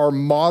call our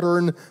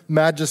modern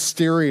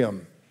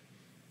magisterium.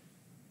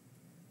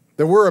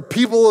 that we're a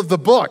people of the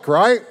book,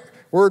 right?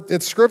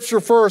 It's Scripture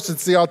first.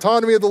 It's the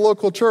autonomy of the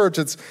local church.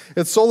 It's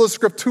sola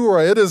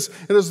scriptura. It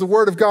is the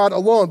Word of God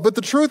alone. But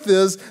the truth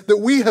is that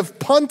we have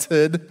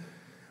punted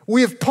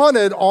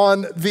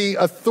on the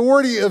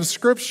authority of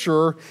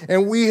Scripture,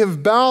 and we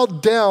have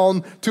bowed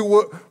down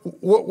to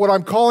what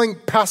I'm calling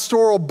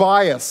pastoral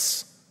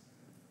bias.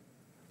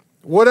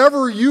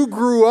 Whatever you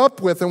grew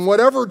up with and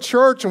whatever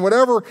church and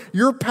whatever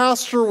your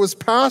pastor was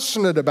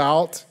passionate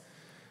about,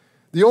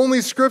 the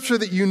only Scripture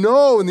that you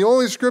know and the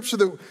only Scripture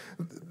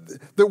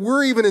that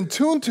we're even in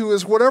tune to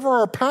is whatever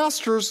our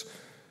pastors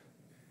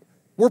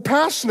were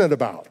passionate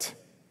about.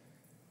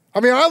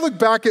 I mean, I look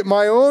back at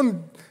my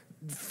own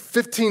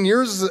 15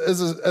 years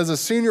as a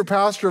senior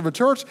pastor of a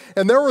church,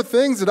 and there were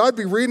things that I'd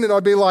be reading and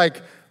I'd be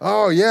like,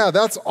 oh yeah,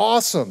 that's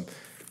awesome.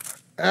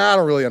 I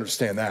don't really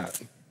understand that.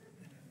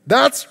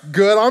 That's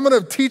good. I'm going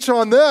to teach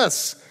on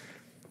this.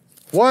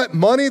 What?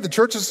 Money the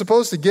church is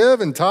supposed to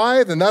give and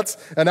tithe, and that's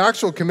an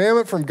actual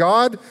commandment from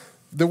God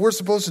that we're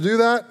supposed to do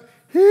that?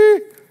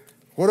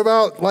 What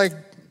about, like,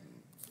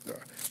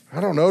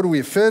 I don't know, do we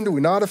offend? Do we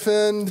not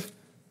offend?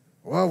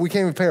 Well, we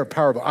can't even pay our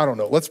power bill. I don't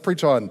know. Let's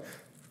preach on,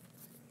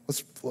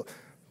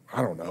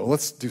 I don't know,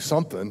 let's do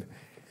something.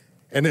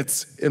 And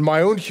it's in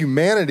my own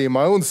humanity, in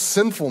my own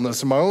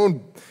sinfulness, in my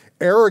own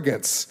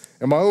arrogance,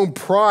 in my own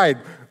pride.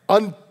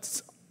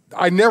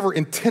 I never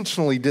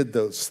intentionally did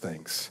those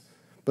things,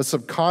 but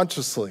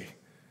subconsciously,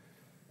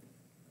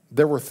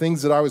 there were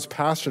things that I was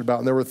passionate about,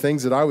 and there were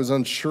things that I was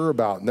unsure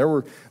about,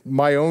 and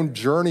my own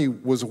journey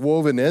was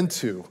woven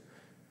into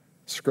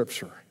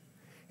Scripture.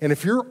 And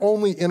if your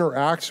only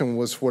interaction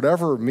was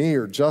whatever me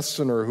or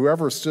Justin or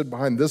whoever stood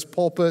behind this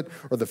pulpit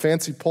or the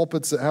fancy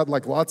pulpits that had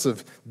like lots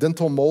of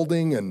dental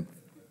molding and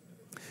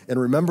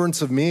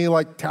remembrance of me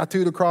like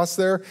tattooed across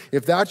there,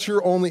 if that's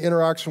your only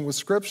interaction with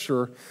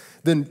Scripture,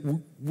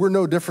 then we're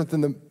no different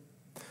than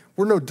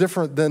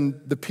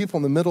the people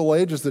in the Middle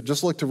Ages that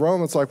just looked to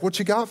Rome. It's like, what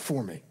you got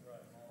for me?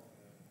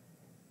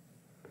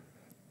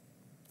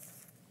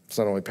 It's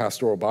not only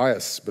pastoral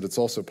bias, but it's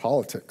also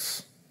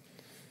politics.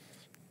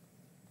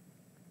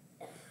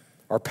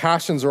 Our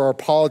passions or our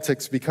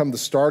politics become the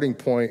starting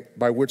point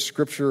by which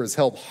Scripture is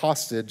held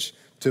hostage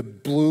to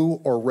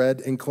blue or red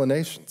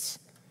inclinations.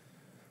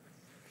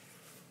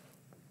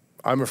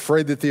 I'm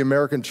afraid that the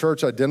American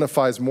church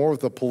identifies more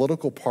with a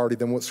political party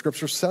than what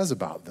Scripture says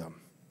about them.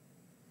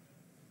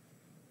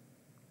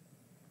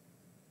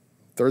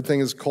 Third thing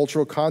is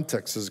cultural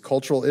context, is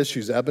cultural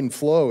issues ebb and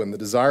flow, and the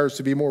desires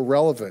to be more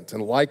relevant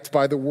and liked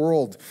by the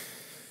world.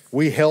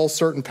 We hail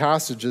certain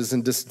passages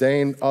and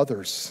disdain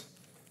others.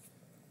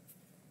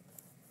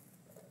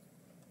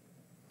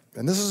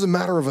 And this is a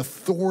matter of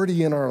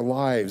authority in our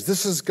lives.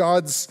 This is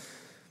God's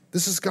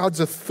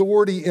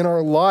authority in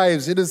our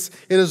lives. It is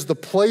the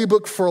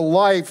playbook for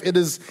life. It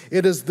is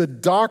the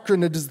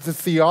doctrine. It is the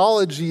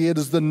theology. It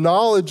is the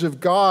knowledge of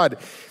God.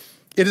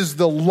 It is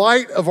the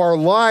light of our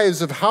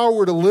lives, of how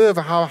we're to live,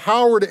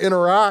 how we're to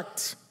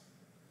interact.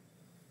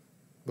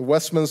 The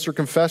Westminster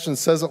Confession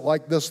says it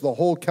like this: the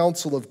whole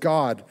counsel of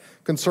God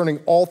concerning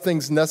all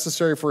things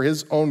necessary for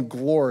his own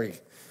glory,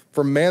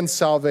 for man's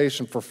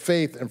salvation, for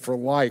faith, and for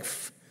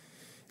life,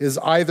 is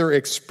either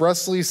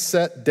expressly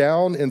set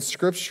down in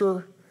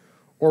Scripture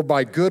or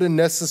by good and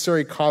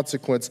necessary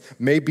consequence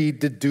may be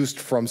deduced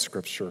from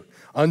Scripture,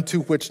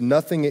 unto which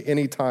nothing at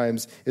any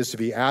times is to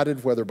be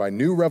added, whether by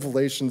new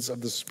revelations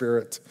of the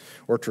Spirit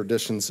or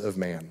traditions of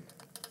man.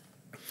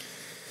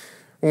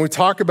 When we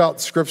talk about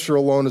Scripture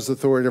alone as the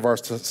authority of our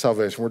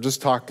salvation, we're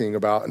just talking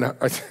about, and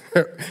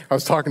I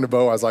was talking to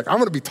Bo, I was like, I'm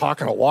going to be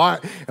talking a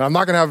lot, and I'm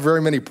not going to have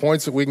very many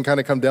points that we can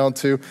kind of come down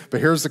to, but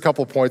here's a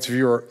couple points.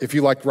 If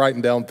you like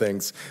writing down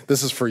things,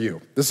 this is for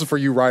you. This is for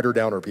you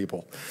writer-downer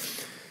people.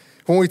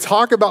 When we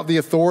talk about the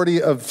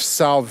authority of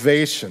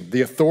salvation,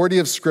 the authority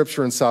of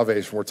Scripture and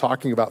salvation, we're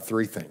talking about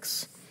three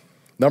things.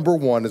 Number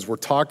one is we're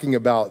talking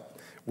about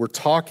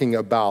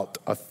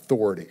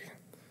authority.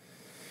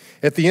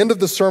 At the end of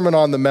the Sermon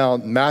on the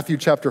Mount, Matthew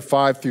chapter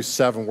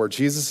 5-7, where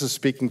Jesus is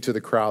speaking to the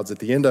crowds, at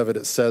the end of it,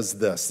 it says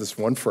this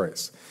one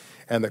phrase: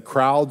 and the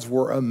crowds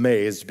were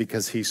amazed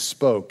because he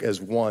spoke as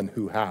one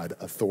who had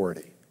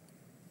authority.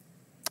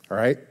 All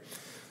right?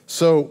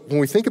 So when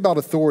we think about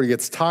authority,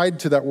 it's tied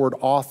to that word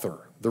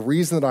author. The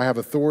reason that I have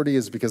authority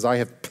is because I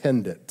have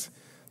penned it.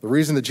 The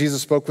reason that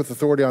Jesus spoke with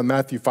authority on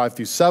Matthew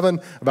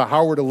 5-7 about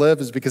how we're to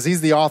live is because he's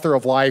the author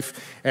of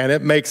life, and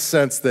it makes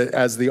sense that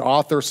as the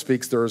author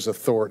speaks, there is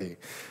authority.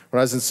 When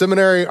I was in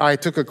seminary, I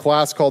took a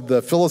class called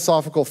the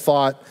Philosophical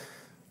Thought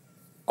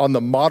on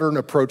the Modern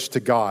Approach to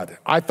God.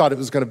 I thought it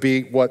was going to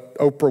be what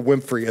Oprah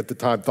Winfrey at the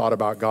time thought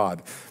about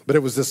God, but it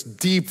was this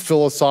deep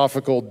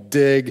philosophical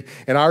dig.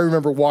 And I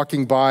remember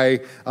walking by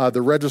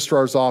the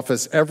registrar's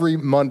office every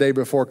Monday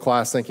before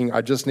class thinking,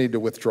 I just need to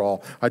withdraw.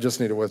 I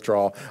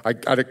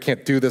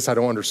can't do this. I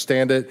don't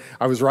understand it.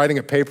 I was writing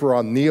a paper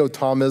on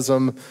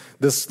Neo-Thomism,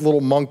 this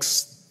little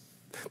monk's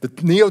the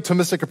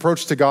Neo-Thomistic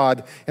approach to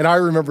God, and I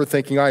remember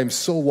thinking, I am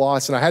so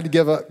lost, and I had to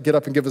get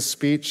up and give a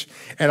speech,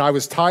 and I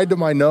was tied to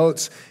my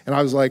notes, and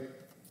I was like,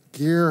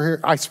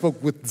 I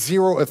spoke with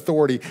zero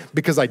authority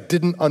because I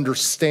didn't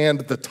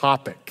understand the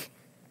topic.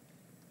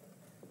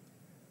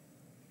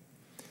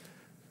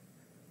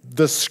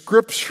 The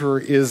scripture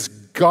is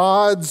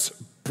God's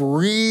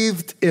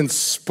breathed,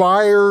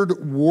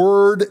 inspired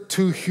word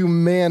to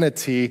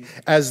humanity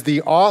as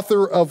the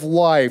author of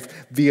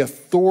life, the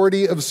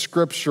authority of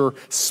scripture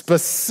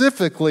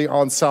specifically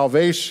on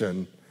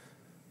salvation,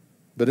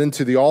 but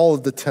into all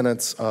of the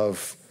tenets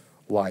of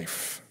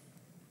life.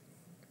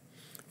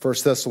 1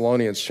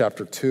 Thessalonians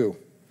chapter 2,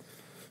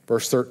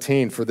 verse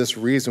 13, for this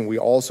reason we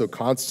also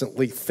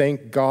constantly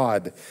thank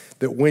God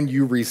that when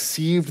you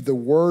received the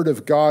word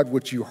of God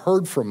which you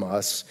heard from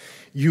us,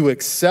 you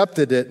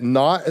accepted it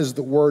not as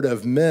the word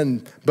of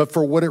men, but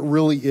for what it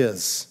really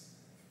is,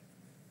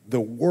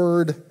 the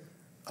word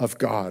of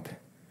God,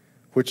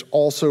 which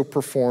also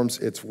performs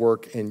its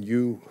work in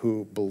you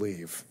who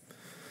believe.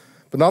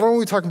 But not only are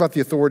we talking about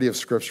the authority of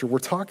Scripture, we're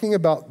talking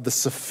about the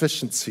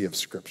sufficiency of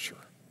Scripture.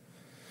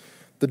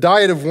 The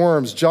Diet of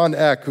Worms, John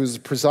Eck, who's the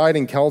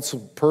presiding council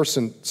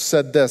person,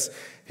 said this.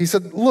 He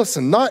said,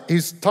 listen,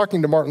 he's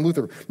talking to Martin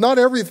Luther, not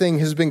everything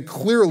has been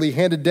clearly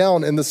handed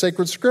down in the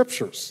sacred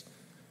scriptures.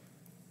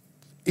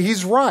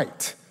 He's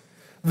right.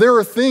 There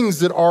are things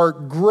that are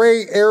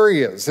gray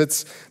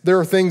areas. There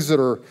are things that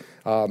are,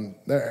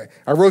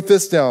 I wrote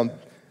this down,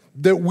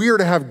 that we are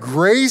to have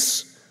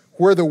grace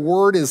where the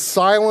word is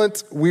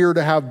silent. We are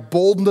to have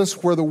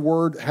boldness where the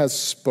word has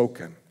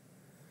spoken.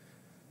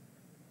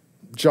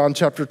 John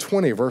chapter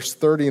 20, verse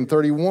 30 and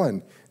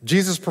 31.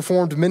 Jesus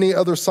performed many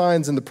other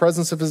signs in the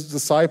presence of his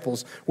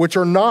disciples, which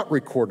are not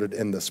recorded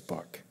in this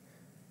book.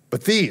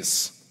 But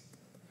these,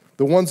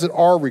 the ones that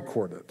are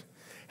recorded,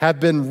 have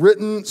been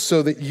written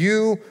so that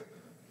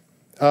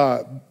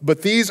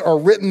but these are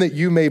written that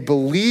you may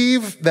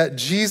believe that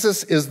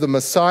Jesus is the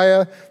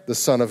Messiah, the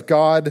Son of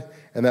God,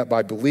 and that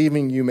by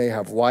believing you may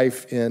have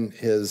life in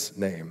his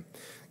name.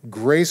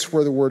 Grace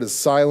where the word is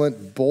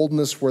silent,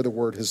 boldness where the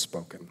word is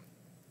spoken.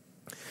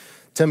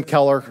 Tim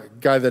Keller, a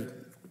guy that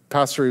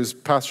was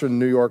pastor in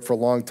New York for a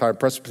long time,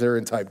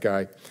 Presbyterian type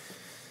guy.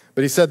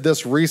 But he said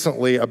this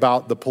recently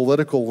about the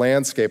political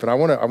landscape, and I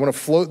want to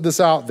float this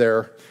out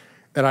there,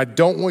 and I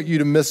don't want you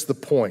to miss the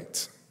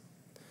point.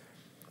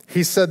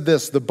 He said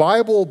this, the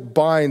Bible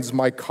binds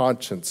my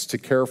conscience to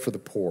care for the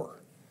poor,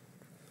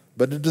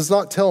 but it does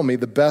not tell me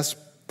the best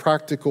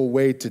practical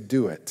way to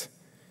do it.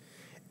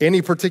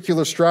 Any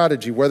particular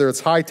strategy, whether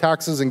it's high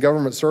taxes in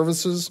government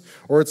services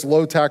or it's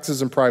low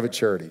taxes in private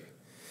charity.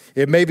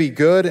 It may be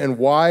good and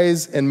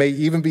wise and may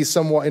even be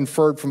somewhat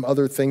inferred from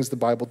other things the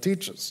Bible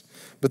teaches.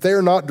 But they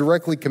are not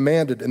directly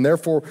commanded, and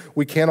therefore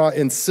we cannot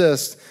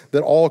insist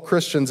that all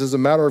Christians, as a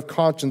matter of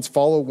conscience,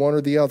 follow one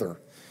or the other.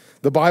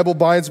 The Bible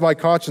binds my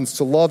conscience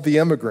to love the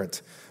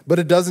immigrant, but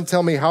it doesn't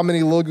tell me how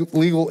many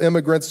legal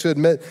immigrants to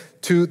admit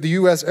to the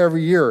U.S.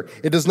 every year.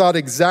 It does not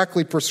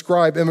exactly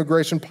prescribe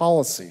immigration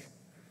policy.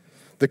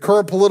 The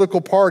current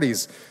political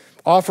parties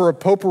offer a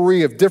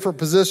potpourri of different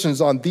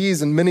positions on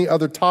these and many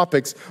other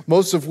topics,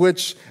 most of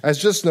which, as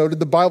just noted,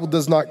 the Bible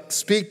does not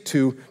speak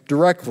to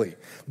directly.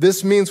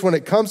 This means when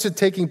it comes to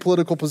taking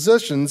political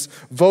positions,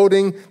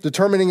 voting,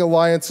 determining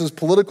alliances,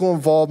 political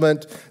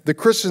involvement, the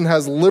Christian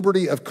has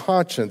liberty of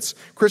conscience.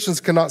 Christians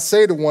cannot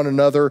say to one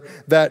another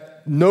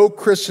that no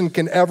Christian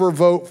can ever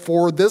vote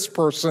for this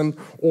person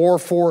or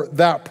for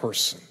that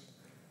person,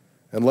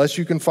 unless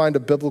you can find a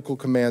biblical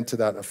command to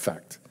that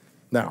effect.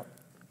 Now,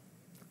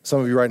 some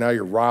of you right now,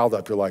 you're riled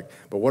up. You're like,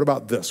 but what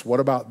about this?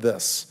 What about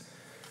this?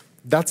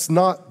 That's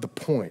not the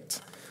point.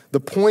 The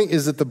point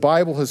is that the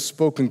Bible has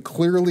spoken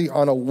clearly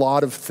on a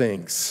lot of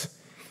things.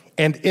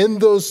 And in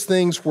those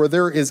things where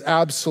there is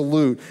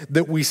absolute,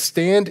 that we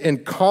stand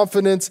in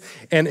confidence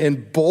and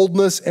in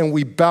boldness and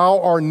we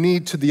bow our knee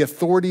to the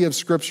authority of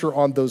Scripture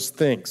on those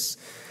things.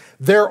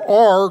 There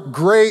are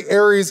gray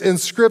areas in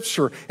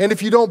Scripture. And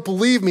if you don't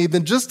believe me,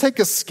 then just take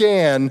a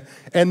scan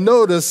and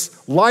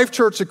notice Life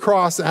Church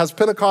across that has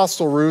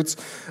Pentecostal roots,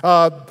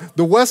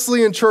 the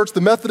Wesleyan Church,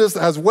 the Methodist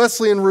that has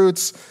Wesleyan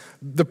roots,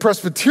 the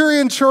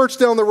Presbyterian Church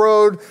down the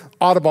road,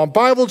 Audubon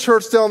Bible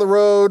Church down the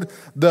road,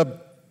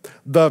 the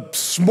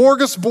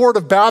smorgasbord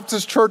of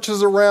Baptist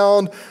churches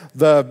around,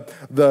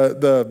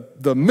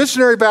 the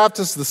Missionary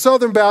Baptists, the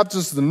Southern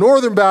Baptists, the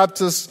Northern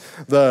Baptists,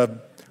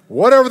 the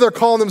whatever they're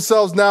calling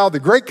themselves now, the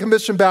Great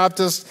Commission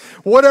Baptists,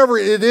 whatever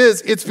it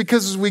is, it's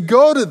because as we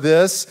go to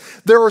this,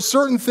 there are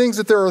certain things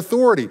that they're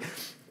authority.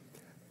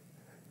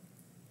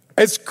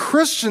 As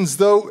Christians,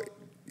 though,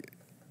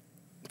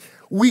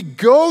 we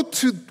go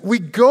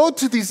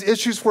to these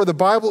issues where the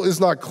Bible is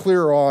not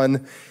clear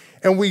on,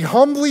 and we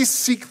humbly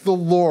seek the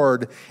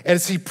Lord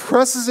as he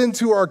presses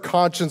into our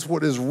conscience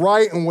what is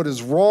right and what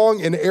is wrong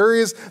in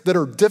areas that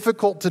are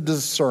difficult to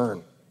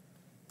discern.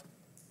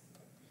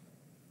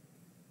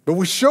 But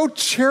we show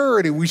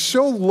charity, we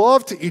show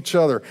love to each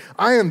other.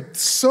 I am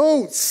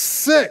so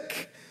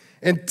sick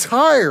and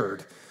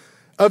tired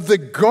of the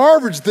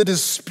garbage that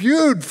is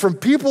spewed from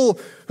people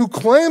who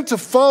claim to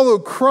follow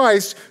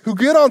Christ, who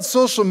get on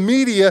social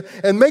media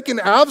and make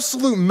an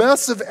absolute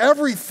mess of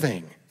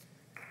everything.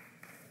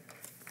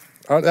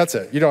 That's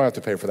it. You don't have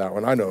to pay for that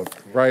one. I know,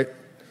 right?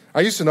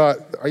 I don't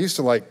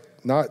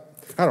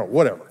know,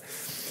 whatever.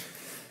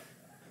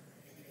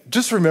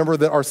 Just remember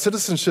that our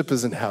citizenship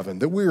is in heaven,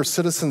 that we are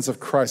citizens of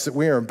Christ, that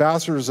we are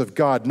ambassadors of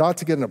God, not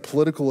to get a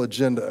political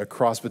agenda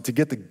across, but to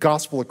get the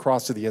gospel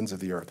across to the ends of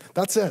the earth.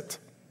 That's it.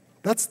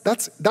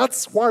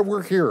 That's why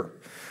we're here.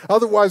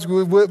 Otherwise,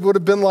 we would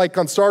have been like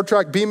on Star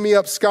Trek, beam me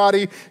up,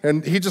 Scotty,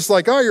 and he just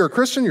like, oh, you're a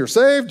Christian, you're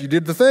saved, you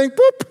did the thing,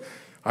 boop,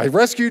 I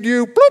rescued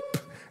you,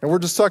 boop, and we're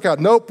just stuck out.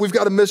 Nope, we've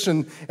got a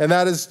mission, and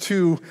that is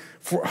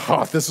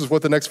this is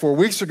what the next 4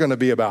 weeks are going to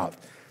be about.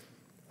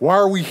 Why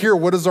are we here?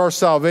 What is our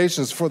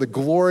salvation? It's for the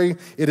glory.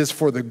 It is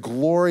for the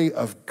glory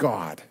of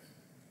God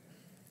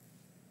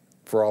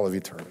for all of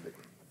eternity.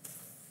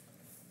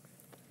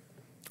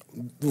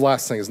 The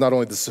last thing is not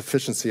only the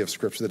sufficiency of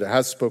Scripture, that it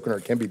has spoken or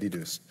it can be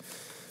deduced,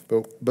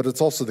 but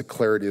it's also the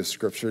clarity of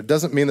Scripture. It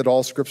doesn't mean that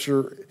all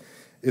Scripture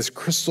is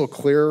crystal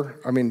clear.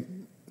 I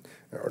mean,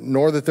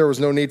 nor that there was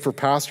no need for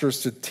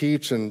pastors to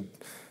teach and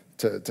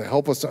to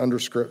help us to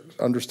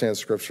understand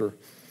Scripture.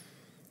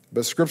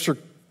 But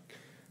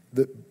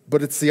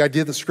it's the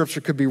idea that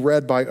Scripture could be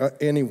read by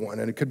anyone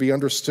and it could be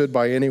understood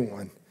by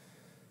anyone.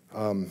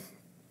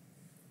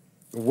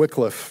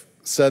 Wycliffe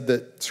said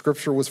that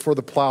Scripture was for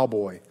the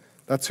plowboy.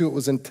 That's who it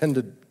was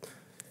intended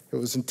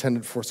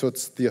for. So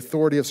it's the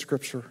authority of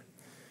Scripture,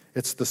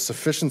 it's the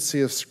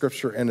sufficiency of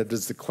Scripture, and it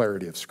is the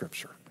clarity of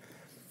Scripture.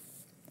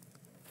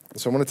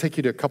 So I'm going to take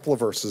you to a couple of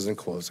verses in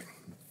closing.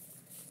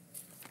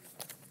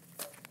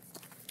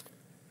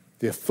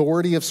 The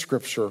authority of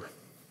Scripture,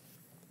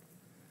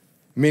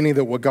 meaning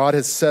that what God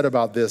has said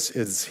about this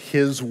is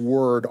His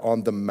word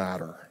on the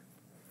matter.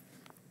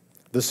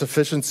 The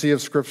sufficiency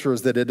of Scripture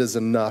is that it is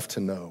enough to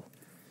know.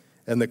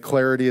 And the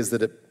clarity is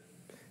that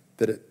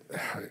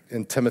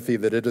in Timothy,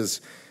 that it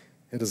is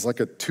like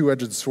a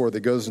two-edged sword that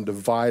goes and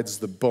divides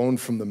the bone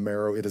from the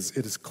marrow. It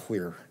is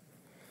clear.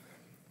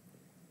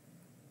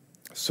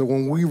 So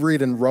when we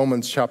read in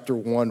Romans chapter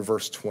 1,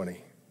 verse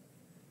 20,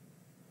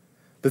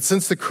 that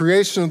since the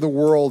creation of the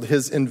world,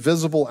 His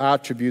invisible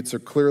attributes are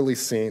clearly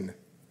seen,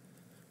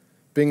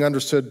 being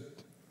understood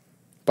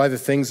by the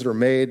things that are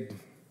made,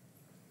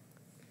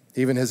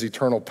 even His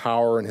eternal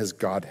power and His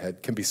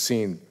Godhead can be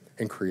seen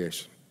in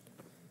creation,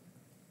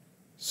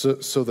 so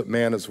that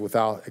man is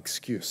without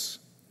excuse.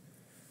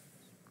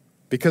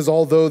 Because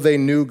although they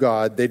knew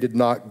God, they did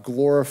not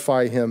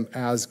glorify Him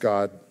as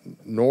God,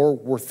 nor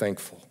were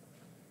thankful.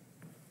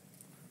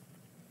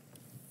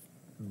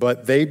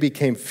 But they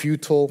became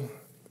futile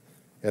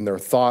in their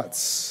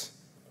thoughts,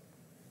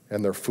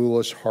 and their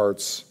foolish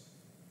hearts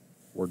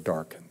were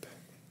darkened.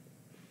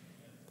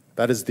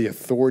 That is the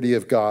authority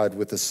of God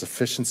with the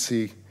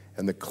sufficiency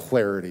and the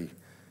clarity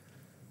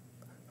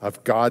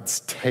of God's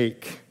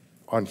take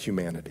on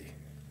humanity.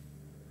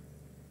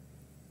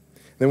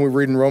 Then we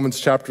read in Romans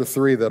chapter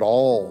 3 that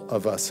all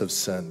of us have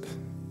sinned.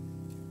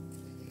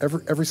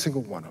 Every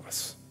single one of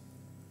us.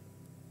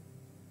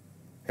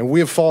 And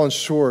we have fallen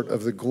short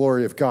of the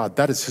glory of God.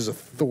 That is His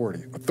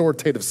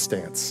authoritative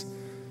stance.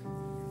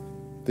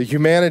 The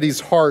humanity's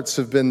hearts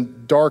have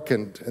been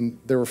darkened and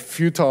they were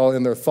futile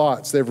in their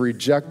thoughts. They've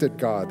rejected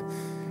God.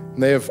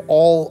 And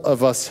all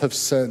of us have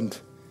sinned.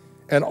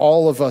 And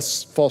all of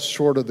us fall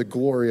short of the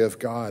glory of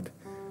God.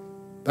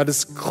 That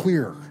is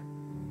clear.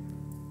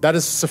 That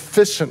is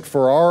sufficient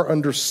for our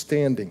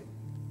understanding.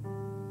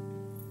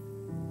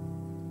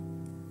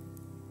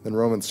 Then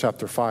Romans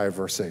chapter 5,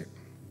 verse 8.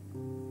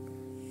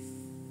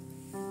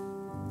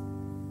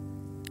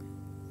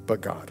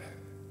 But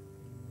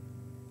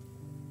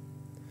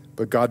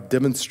God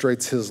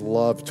demonstrates His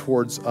love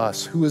towards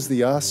us. Who is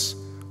the us?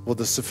 Well,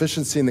 the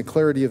sufficiency and the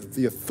clarity of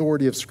the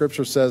authority of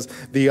Scripture says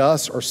the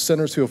us are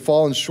sinners who have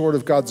fallen short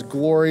of God's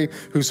glory,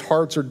 whose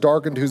hearts are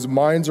darkened, whose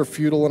minds are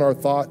futile in our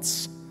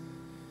thoughts.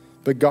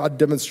 But God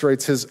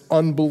demonstrates His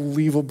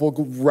unbelievable,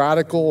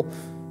 radical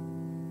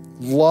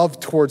love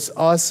towards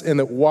us, in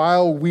that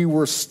while we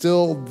were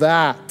still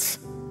that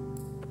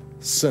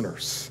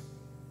sinners,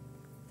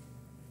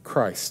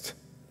 Christ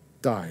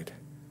died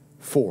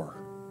for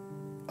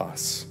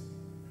us.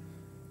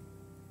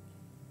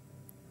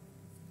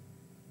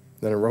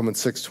 Then in Romans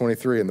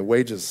 6:23, and the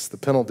wages, the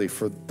penalty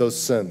for those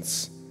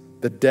sins,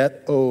 the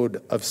debt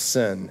owed of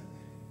sin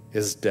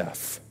is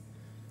death.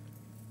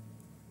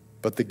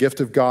 But the gift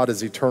of God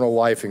is eternal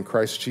life in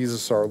Christ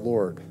Jesus our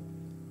Lord.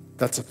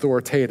 That's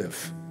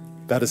authoritative.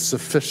 That is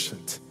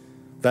sufficient.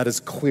 That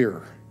is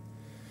clear.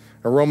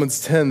 In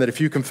Romans 10, that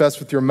if you confess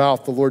with your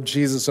mouth the Lord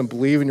Jesus and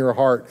believe in your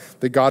heart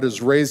that God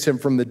has raised Him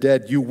from the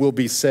dead, you will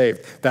be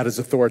saved. That is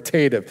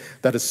authoritative.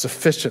 That is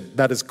sufficient.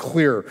 That is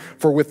clear.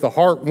 For with the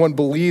heart one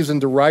believes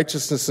into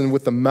righteousness, and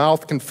with the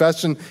mouth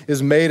confession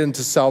is made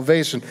into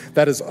salvation.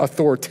 That is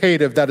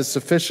authoritative. That is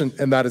sufficient,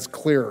 and that is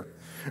clear.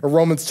 In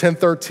Romans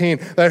 10:13,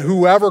 that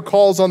whoever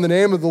calls on the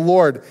name of the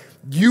Lord,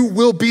 you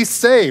will be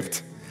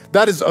saved.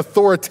 That is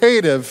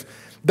authoritative.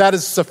 That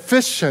is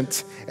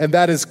sufficient, and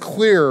that is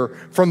clear,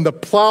 from the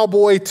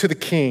plowboy to the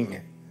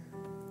king.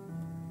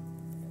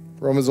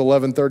 Romans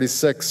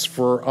 11:36,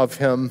 for of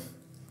Him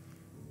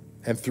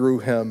and through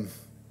Him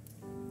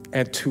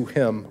and to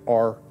him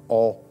are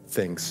all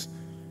things,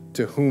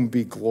 to whom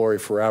be glory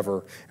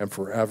forever and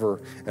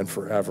forever and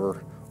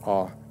forever.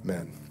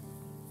 Amen.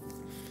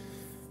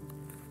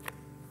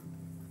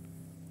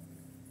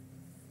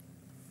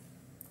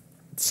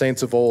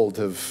 Saints of old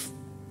have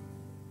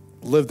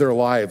lived their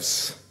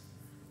lives.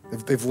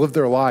 They've lived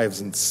their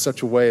lives in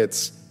such a way,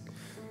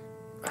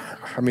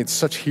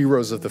 such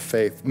heroes of the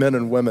faith, men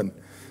and women,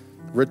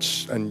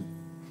 rich and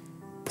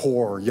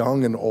poor,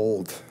 young and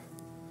old,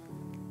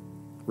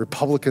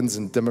 Republicans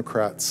and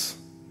Democrats.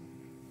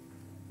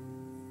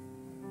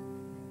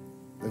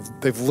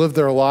 They've lived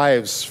their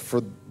lives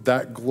for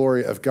that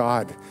glory of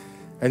God.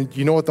 And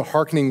you know what the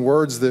hearkening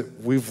words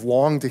that we've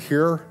longed to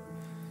hear?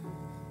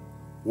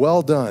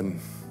 Well done,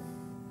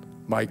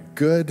 my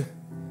good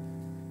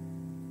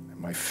and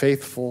my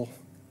faithful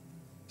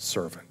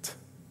servant.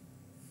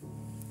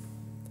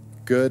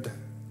 Good.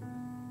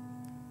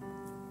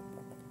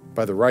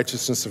 By the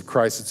righteousness of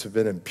Christ, it's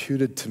been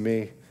imputed to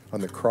me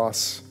on the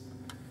cross.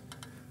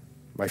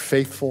 My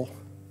faithful,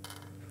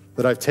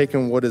 that I've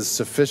taken what is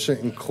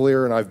sufficient and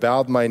clear and I've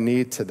bowed my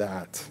knee to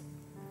that.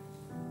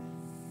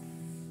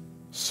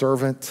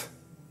 Servant,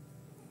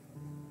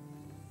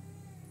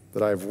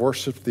 that I've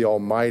worshiped the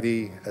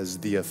Almighty as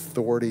the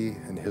authority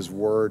and his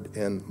word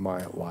in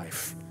my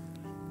life.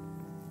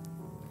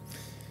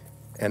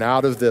 And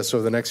out of this,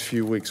 over the next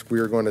few weeks, we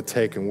are going to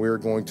take and we are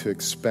going to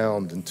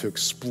expound and to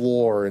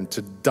explore and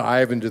to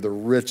dive into the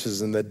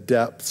riches and the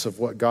depths of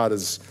what God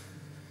has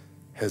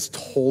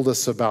told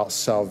us about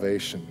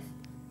salvation,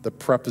 the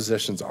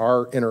prepositions,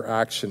 our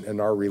interaction and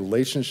our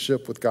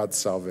relationship with God's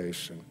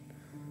salvation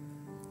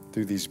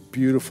through these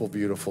beautiful,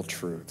 beautiful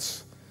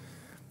truths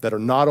that are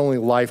not only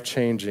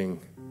life-changing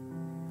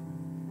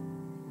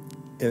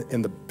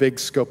in the big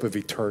scope of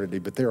eternity,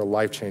 but they are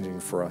life-changing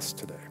for us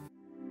today.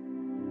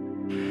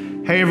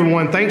 Hey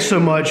everyone, thanks so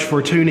much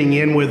for tuning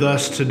in with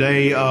us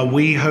today.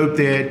 We hope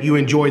that you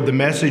enjoyed the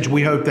message.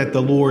 We hope that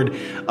the Lord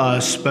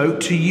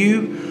spoke to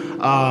you,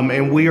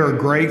 and we are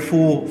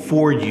grateful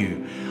for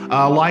you.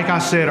 Like I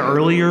said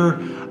earlier,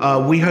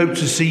 we hope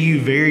to see you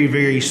very,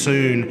 very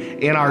soon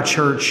in our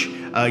church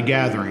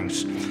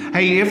gatherings.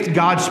 Hey, if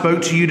God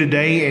spoke to you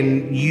today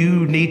and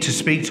you need to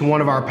speak to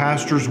one of our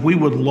pastors, we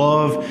would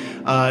love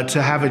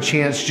to have a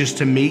chance just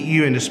to meet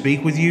you and to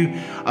speak with you.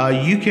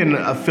 You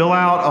can fill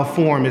out a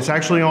form. It's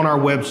actually on our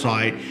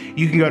website.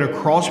 You can go to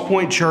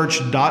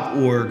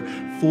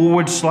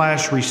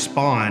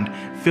crosspointchurch.org/respond.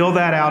 Fill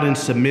that out and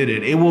submit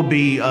it. It will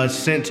be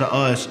sent to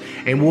us,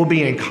 and we'll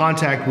be in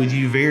contact with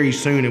you very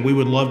soon, and we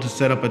would love to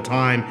set up a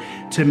time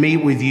to meet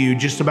with you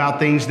just about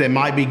things that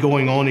might be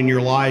going on in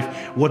your life,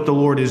 what the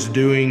Lord is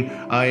doing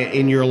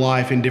in your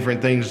life, and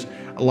different things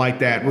like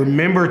that.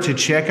 Remember to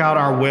check out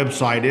our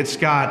website. It's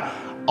got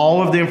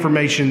all of the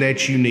information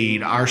that you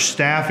need, our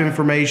staff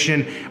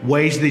information,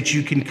 ways that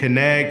you can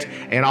connect,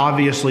 and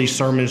obviously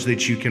sermons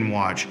that you can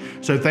watch.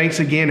 So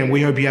thanks again, and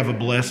we hope you have a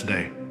blessed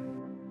day.